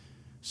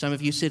 Some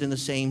of you sit in the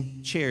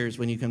same chairs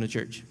when you come to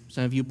church.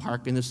 Some of you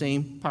park in the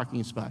same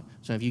parking spot.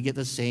 Some of you get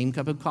the same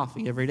cup of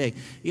coffee every day.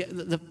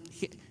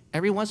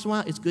 Every once in a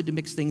while, it's good to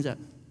mix things up,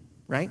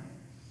 right?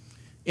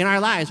 In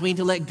our lives, we need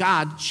to let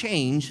God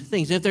change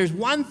things. If there's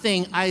one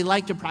thing I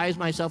like to prize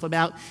myself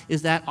about,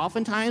 is that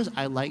oftentimes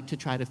I like to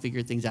try to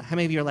figure things out. How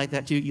many of you are like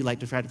that too? You like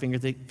to try to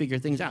figure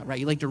things out, right?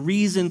 You like to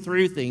reason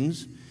through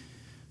things.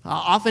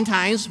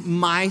 Oftentimes,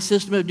 my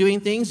system of doing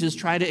things is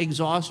try to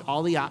exhaust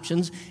all the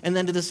options and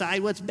then to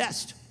decide what's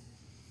best.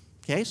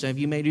 Okay, some of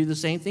you may do the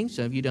same thing,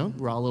 some of you don't.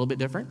 We're all a little bit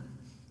different.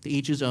 To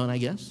each his own, I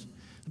guess.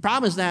 The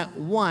problem is that,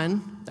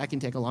 one, that can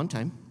take a long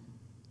time.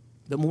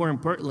 But more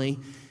importantly,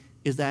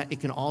 is that it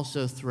can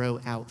also throw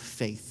out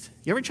faith.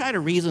 You ever try to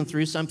reason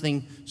through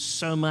something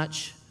so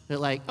much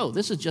that like, oh,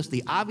 this is just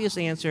the obvious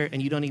answer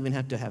and you don't even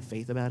have to have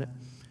faith about it?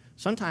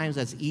 Sometimes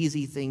that's an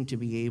easy thing to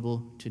be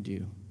able to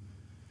do.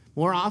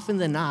 More often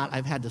than not,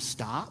 I've had to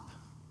stop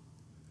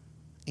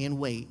and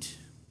wait.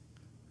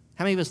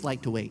 How many of us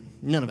like to wait?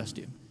 None of us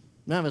do.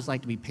 None of us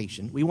like to be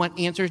patient. We want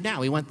answers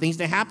now. We want things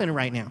to happen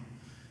right now.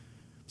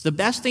 So the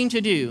best thing to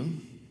do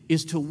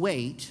is to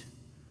wait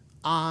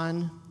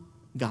on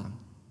God.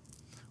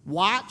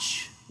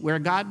 Watch where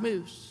God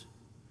moves.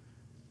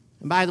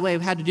 And by the way,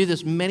 I've had to do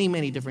this many,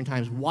 many different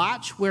times.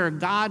 Watch where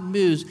God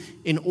moves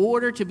in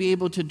order to be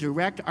able to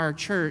direct our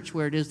church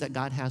where it is that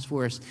God has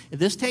for us.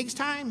 This takes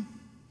time,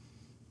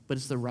 but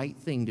it's the right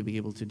thing to be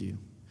able to do.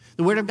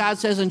 The Word of God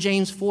says in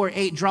James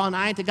 4:8, draw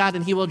nigh to God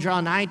and he will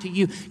draw nigh to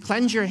you.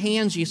 Cleanse your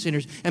hands, ye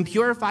sinners, and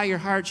purify your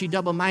hearts, ye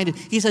double-minded.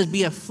 He says,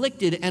 be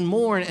afflicted and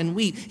mourn and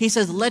weep. He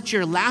says, let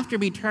your laughter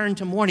be turned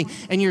to mourning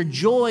and your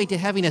joy to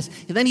heaviness.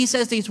 And then he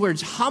says these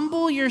words,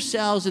 humble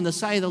yourselves in the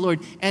sight of the Lord,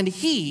 and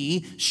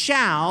he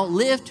shall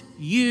lift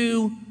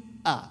you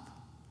up.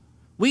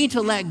 We need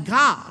to let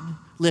God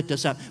lift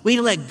us up. We need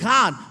to let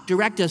God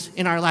direct us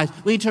in our lives.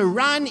 We need to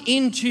run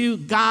into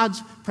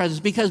God's presence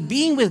because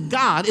being with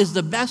God is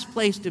the best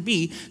place to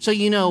be, so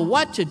you know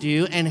what to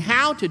do and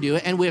how to do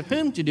it and with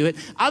whom to do it.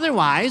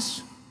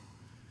 Otherwise,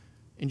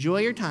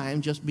 enjoy your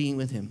time just being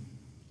with him,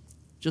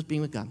 just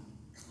being with God.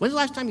 When's the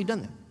last time you've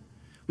done that?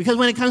 Because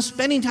when it comes to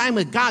spending time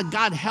with God,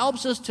 God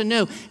helps us to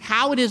know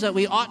how it is that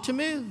we ought to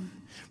move.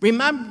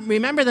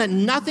 Remember that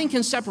nothing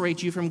can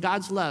separate you from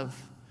God's love.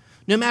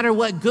 No matter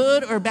what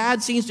good or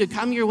bad seems to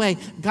come your way,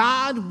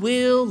 God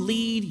will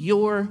lead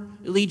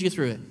you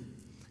through it.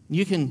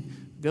 You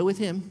can go with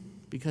him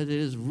because it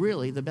is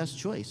really the best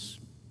choice.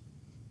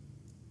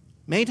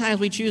 Many times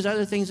we choose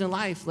other things in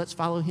life. Let's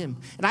follow him.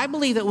 And I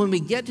believe that when we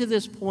get to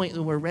this point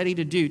and we're ready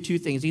to do two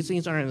things, these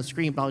things aren't on the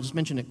screen, but I'll just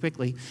mention it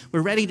quickly.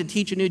 We're ready to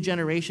teach a new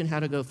generation how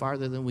to go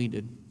farther than we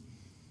did.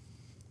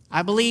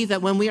 I believe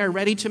that when we are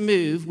ready to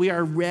move, we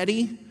are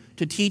ready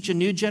to teach a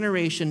new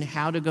generation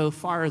how to go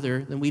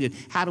farther than we did.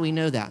 How do we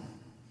know that?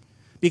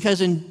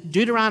 Because in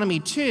Deuteronomy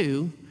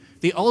 2,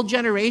 the old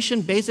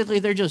generation, basically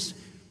they're just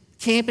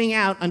camping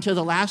out until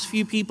the last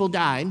few people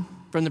died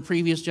from the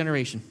previous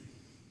generation.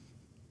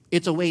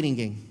 It's a waiting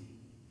game.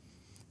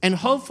 And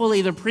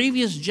hopefully the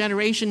previous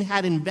generation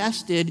had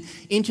invested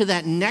into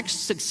that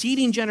next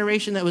succeeding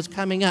generation that was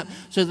coming up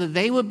so that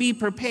they would be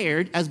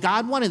prepared, as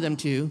God wanted them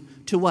to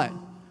what?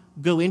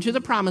 Go into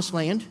the promised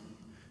land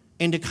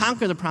and to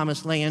conquer the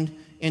promised land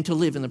and to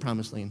live in the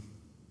promised land.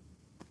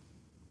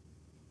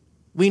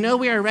 We know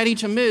we are ready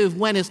to move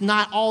when it's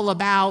not all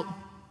about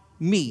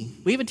me.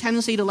 We have a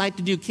tendency to like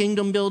to do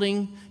kingdom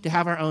building, to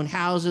have our own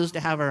houses, to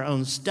have our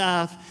own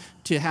stuff,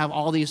 to have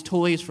all these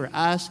toys for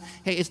us.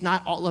 Hey, it's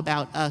not all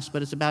about us,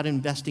 but it's about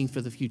investing for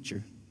the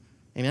future.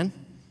 Amen?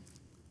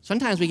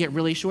 Sometimes we get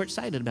really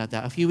short-sighted about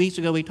that. A few weeks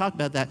ago, we talked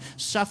about that.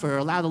 Suffer,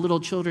 allow the little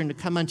children to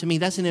come unto me.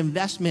 That's an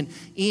investment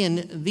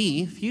in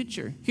the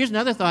future. Here's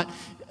another thought.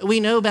 We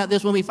know about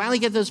this. When we finally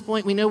get to this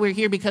point, we know we're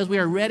here because we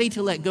are ready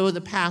to let go of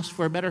the past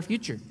for a better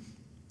future.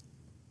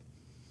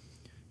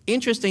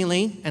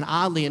 Interestingly, and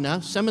oddly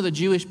enough, some of the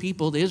Jewish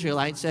people, the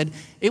Israelites, said,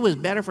 it was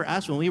better for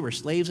us when we were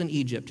slaves in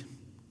Egypt.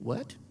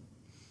 What?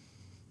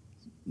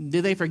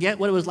 Did they forget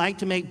what it was like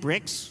to make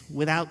bricks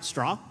without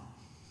straw?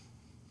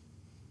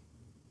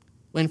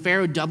 When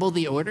Pharaoh doubled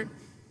the order?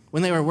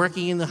 When they were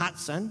working in the hot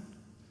sun?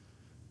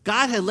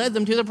 God had led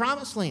them to the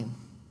promised land.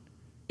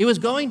 It was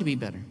going to be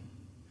better.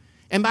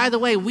 And by the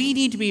way, we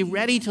need to be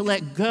ready to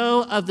let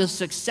go of the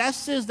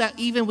successes that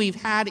even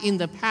we've had in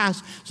the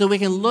past so we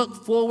can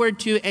look forward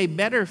to a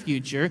better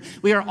future.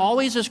 We are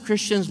always, as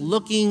Christians,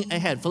 looking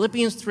ahead.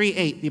 Philippians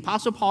 3:8, the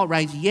Apostle Paul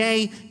writes,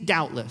 yea,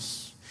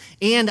 doubtless.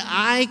 And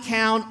I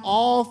count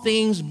all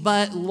things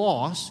but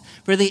loss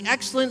for the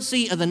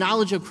excellency of the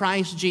knowledge of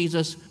Christ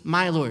Jesus,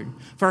 my Lord,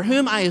 for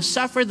whom I have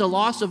suffered the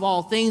loss of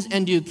all things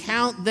and do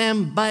count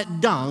them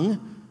but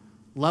dung.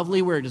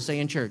 Lovely word to say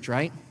in church,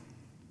 right?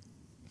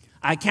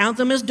 I count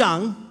them as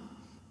dung,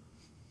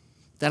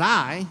 that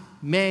I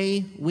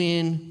may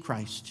win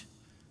Christ.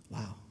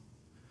 Wow.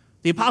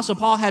 The Apostle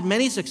Paul had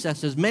many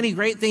successes, many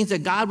great things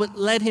that God would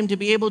led him to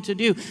be able to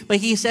do. But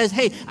he says,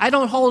 hey, I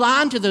don't hold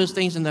on to those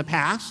things in the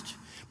past.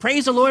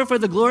 Praise the Lord for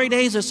the glory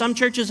days that some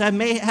churches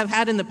may have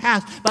had in the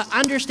past. But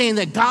understand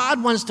that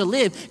God wants to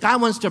live.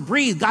 God wants to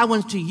breathe. God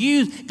wants to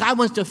use. God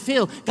wants to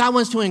fill. God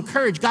wants to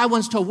encourage. God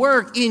wants to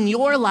work in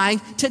your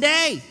life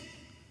today.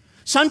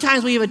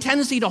 Sometimes we have a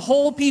tendency to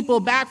hold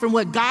people back from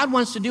what God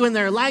wants to do in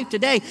their life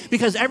today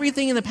because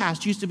everything in the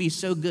past used to be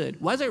so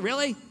good. Was it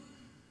really?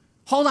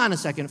 Hold on a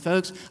second,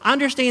 folks.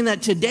 Understand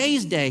that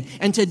today's day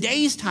and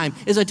today's time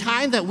is a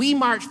time that we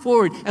march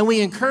forward and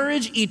we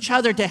encourage each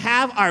other to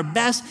have our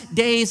best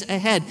days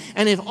ahead.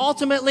 And if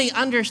ultimately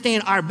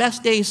understand our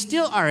best days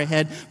still are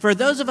ahead for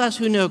those of us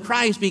who know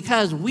Christ,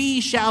 because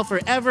we shall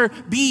forever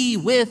be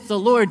with the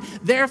Lord.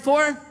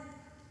 Therefore,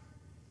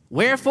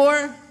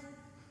 wherefore,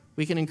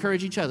 we can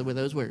encourage each other with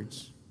those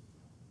words.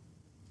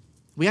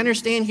 We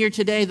understand here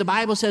today, the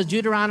Bible says,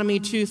 Deuteronomy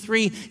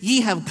 2:3,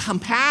 ye have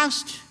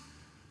compassed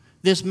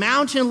this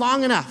mountain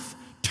long enough.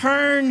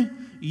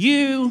 Turn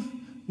you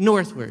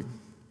northward.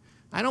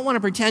 I don't want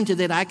to pretend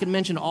today that I can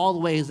mention all the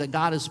ways that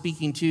God is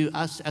speaking to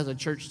us as a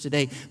church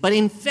today. But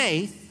in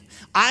faith,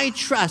 I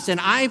trust and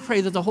I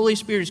pray that the Holy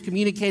Spirit is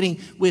communicating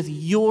with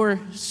your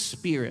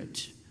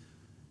spirit.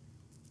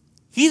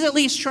 He's at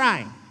least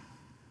trying.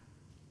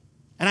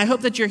 And I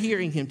hope that you're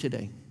hearing him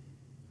today.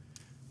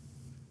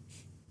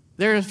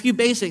 There are a few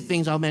basic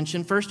things I'll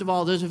mention. First of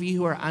all, those of you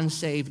who are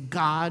unsaved,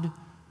 God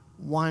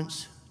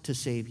wants to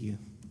save you.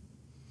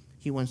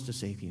 He wants to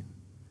save you.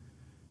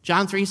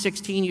 John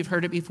 3:16, you've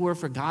heard it before.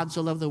 For God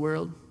so loved the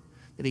world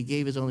that he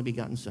gave his only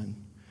begotten Son,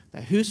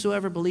 that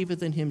whosoever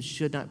believeth in him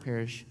should not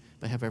perish,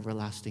 but have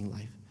everlasting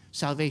life.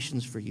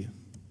 Salvation's for you.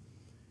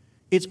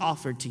 It's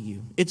offered to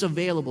you. It's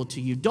available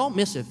to you. Don't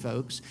miss it,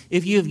 folks.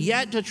 If you have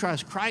yet to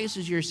trust Christ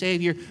as your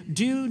Savior,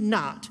 do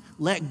not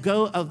let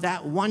go of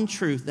that one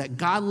truth that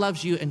God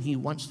loves you and he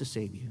wants to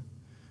save you.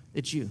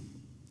 It's you.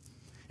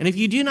 And if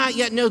you do not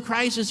yet know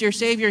Christ as your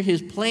Savior,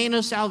 his plan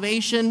of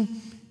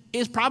salvation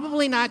is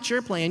probably not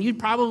your plan. You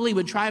probably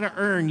would try to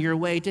earn your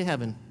way to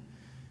heaven.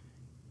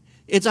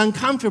 It's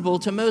uncomfortable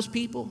to most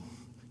people.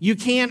 You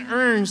can't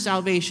earn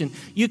salvation.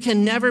 You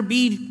can never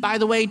be, by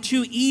the way,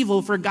 too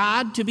evil for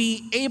God to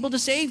be able to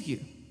save you.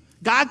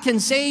 God can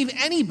save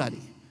anybody.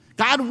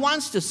 God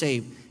wants to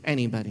save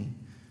anybody.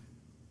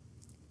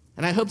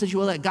 And I hope that you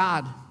will let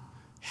God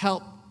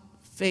help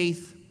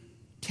faith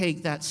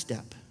take that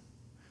step.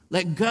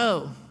 Let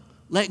go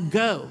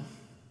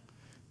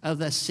of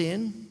the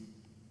sin.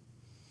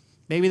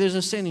 Maybe there's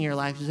a sin in your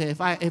life. You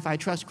say, if I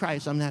trust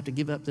Christ, I'm going to have to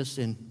give up this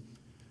sin.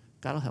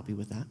 God will help you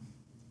with that.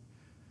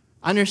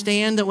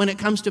 Understand that when it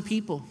comes to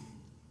people,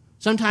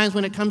 sometimes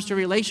when it comes to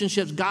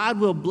relationships, God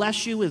will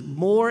bless you with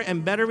more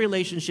and better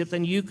relationships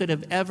than you could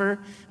have ever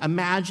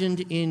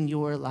imagined in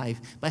your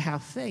life. But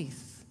have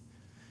faith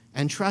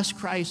and trust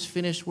Christ's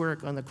finished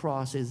work on the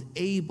cross is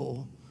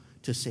able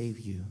to save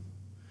you.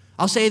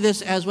 I'll say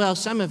this as well.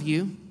 Some of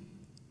you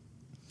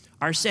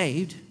are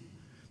saved,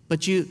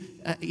 but you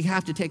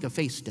have to take a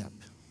faith step.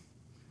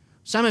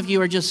 Some of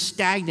you are just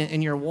stagnant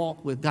in your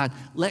walk with God.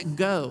 Let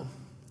go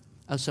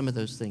of some of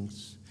those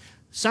things.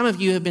 Some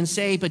of you have been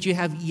saved, but you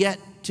have yet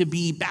to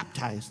be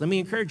baptized. Let me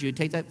encourage you to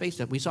take that faith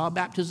step. We saw a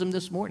baptism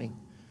this morning.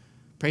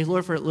 Praise the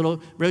Lord for little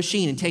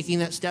Roisin and taking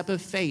that step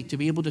of faith to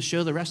be able to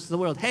show the rest of the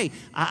world, hey,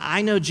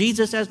 I know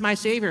Jesus as my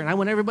Savior, and I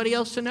want everybody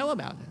else to know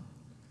about it.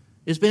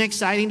 It's been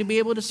exciting to be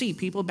able to see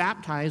people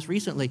baptized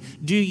recently.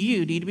 Do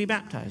you need to be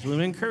baptized? We want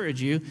to encourage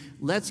you.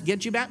 Let's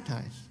get you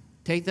baptized.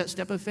 Take that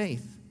step of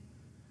faith.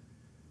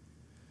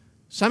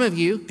 Some of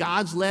you,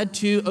 God's led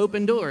to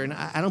Open Door, and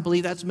I don't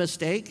believe that's a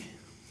mistake.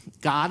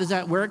 God is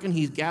at work, and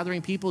he's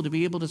gathering people to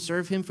be able to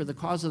serve him for the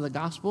cause of the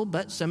gospel.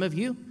 But some of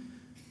you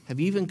have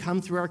even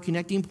come through our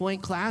Connecting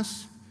Point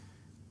class,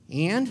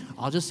 and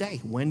I'll just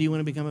say, when do you want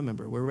to become a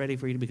member? We're ready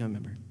for you to become a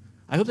member.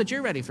 I hope that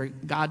you're ready for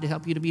God to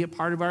help you to be a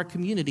part of our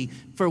community.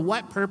 For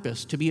what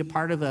purpose? To be a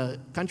part of a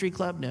country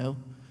club? No,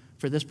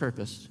 for this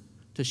purpose,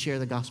 to share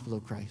the gospel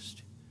of Christ,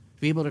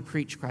 to be able to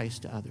preach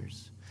Christ to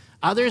others.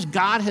 Others,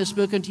 God has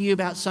spoken to you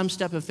about some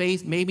step of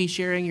faith, maybe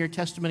sharing your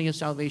testimony of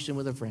salvation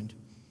with a friend.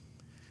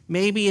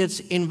 Maybe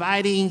it's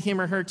inviting him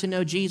or her to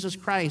know Jesus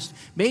Christ.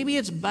 Maybe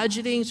it's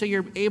budgeting so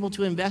you're able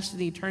to invest in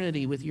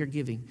eternity with your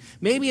giving.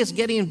 Maybe it's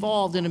getting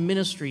involved in a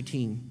ministry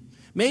team.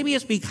 Maybe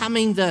it's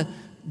becoming the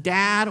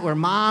dad or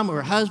mom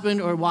or husband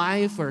or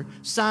wife or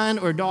son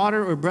or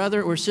daughter or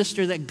brother or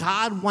sister that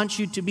God wants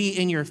you to be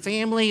in your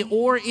family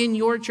or in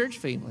your church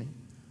family.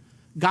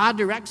 God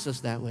directs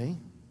us that way.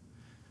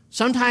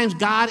 Sometimes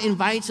God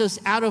invites us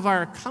out of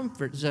our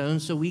comfort zone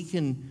so we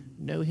can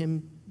know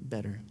him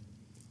better.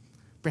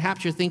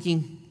 Perhaps you're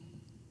thinking,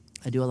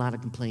 I do a lot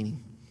of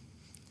complaining.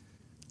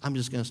 I'm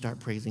just going to start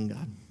praising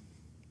God.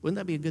 Wouldn't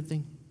that be a good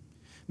thing?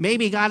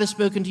 Maybe God has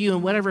spoken to you,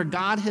 and whatever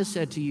God has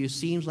said to you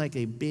seems like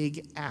a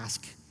big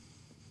ask.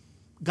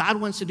 God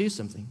wants to do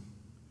something.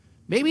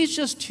 Maybe it's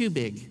just too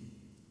big.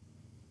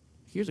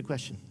 Here's a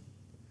question.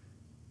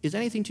 Is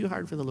anything too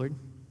hard for the Lord?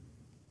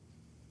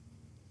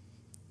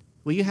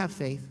 Will you have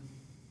faith?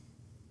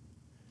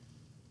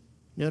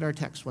 Note our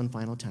text one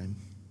final time.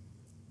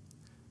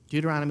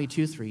 Deuteronomy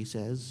 2:3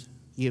 says,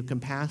 "You have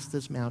compassed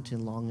this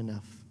mountain long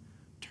enough.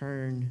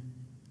 Turn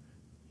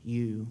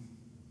you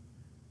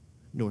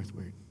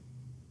northward."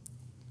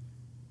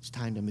 It's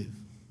time to move.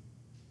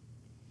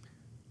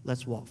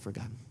 Let's walk for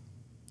God.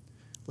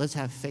 Let's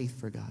have faith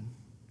for God.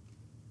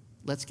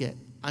 Let's get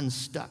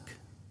unstuck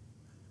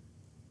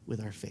with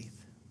our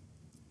faith.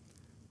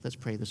 Let's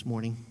pray this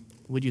morning.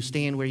 Would you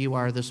stand where you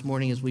are this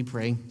morning as we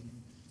pray?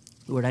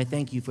 Lord, I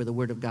thank you for the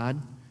word of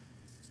God.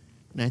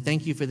 And I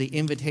thank you for the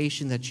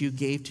invitation that you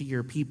gave to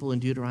your people in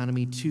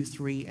Deuteronomy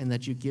 2:3 and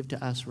that you give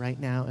to us right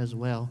now as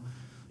well,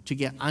 to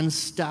get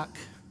unstuck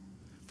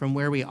from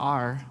where we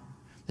are,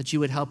 that you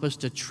would help us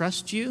to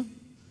trust you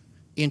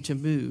and to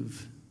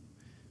move,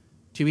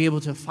 to be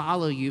able to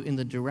follow you in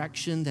the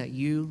direction that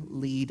you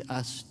lead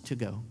us to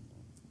go.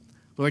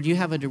 Lord, you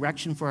have a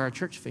direction for our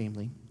church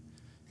family.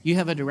 You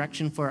have a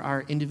direction for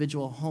our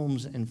individual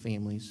homes and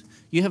families.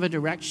 You have a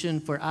direction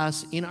for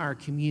us in our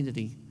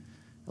community.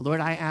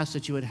 Lord, I ask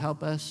that you would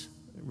help us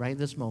right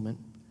this moment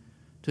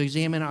to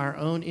examine our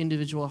own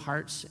individual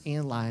hearts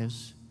and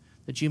lives,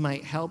 that you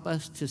might help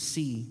us to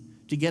see,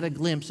 to get a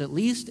glimpse, at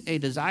least a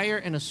desire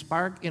and a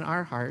spark in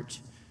our heart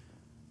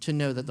to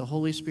know that the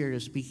Holy Spirit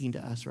is speaking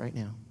to us right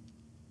now.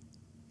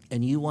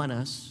 And you want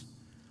us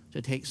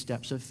to take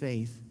steps of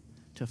faith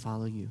to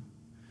follow you.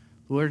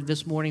 Lord,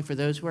 this morning for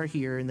those who are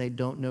here and they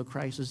don't know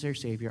Christ as their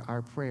Savior,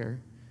 our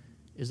prayer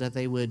is that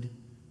they would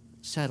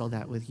settle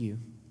that with you.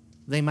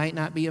 They might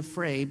not be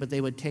afraid, but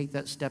they would take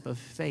that step of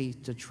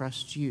faith to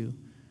trust you,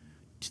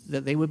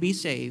 that they would be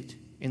saved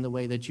in the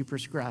way that you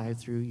prescribe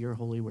through your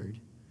holy word.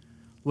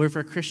 Lord,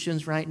 for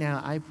Christians right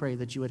now, I pray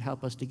that you would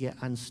help us to get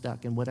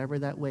unstuck in whatever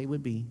that way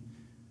would be,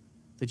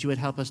 that you would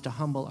help us to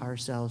humble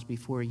ourselves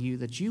before you,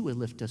 that you would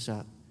lift us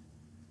up,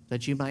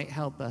 that you might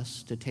help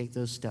us to take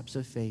those steps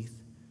of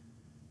faith,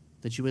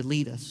 that you would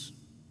lead us.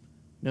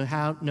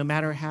 No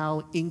matter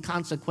how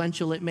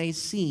inconsequential it may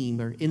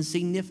seem or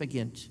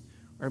insignificant,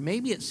 or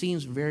maybe it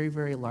seems very,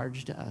 very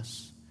large to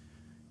us,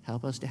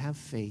 help us to have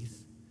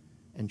faith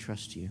and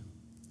trust you.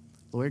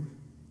 Lord,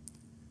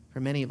 for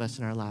many of us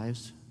in our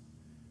lives,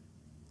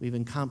 we've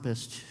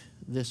encompassed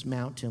this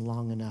mountain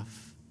long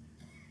enough,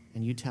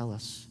 and you tell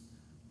us,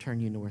 turn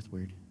you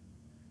northward.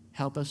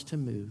 Help us to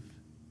move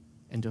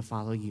and to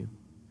follow you,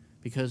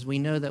 because we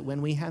know that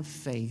when we have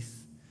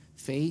faith,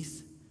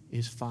 faith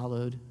is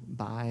followed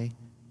by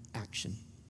action.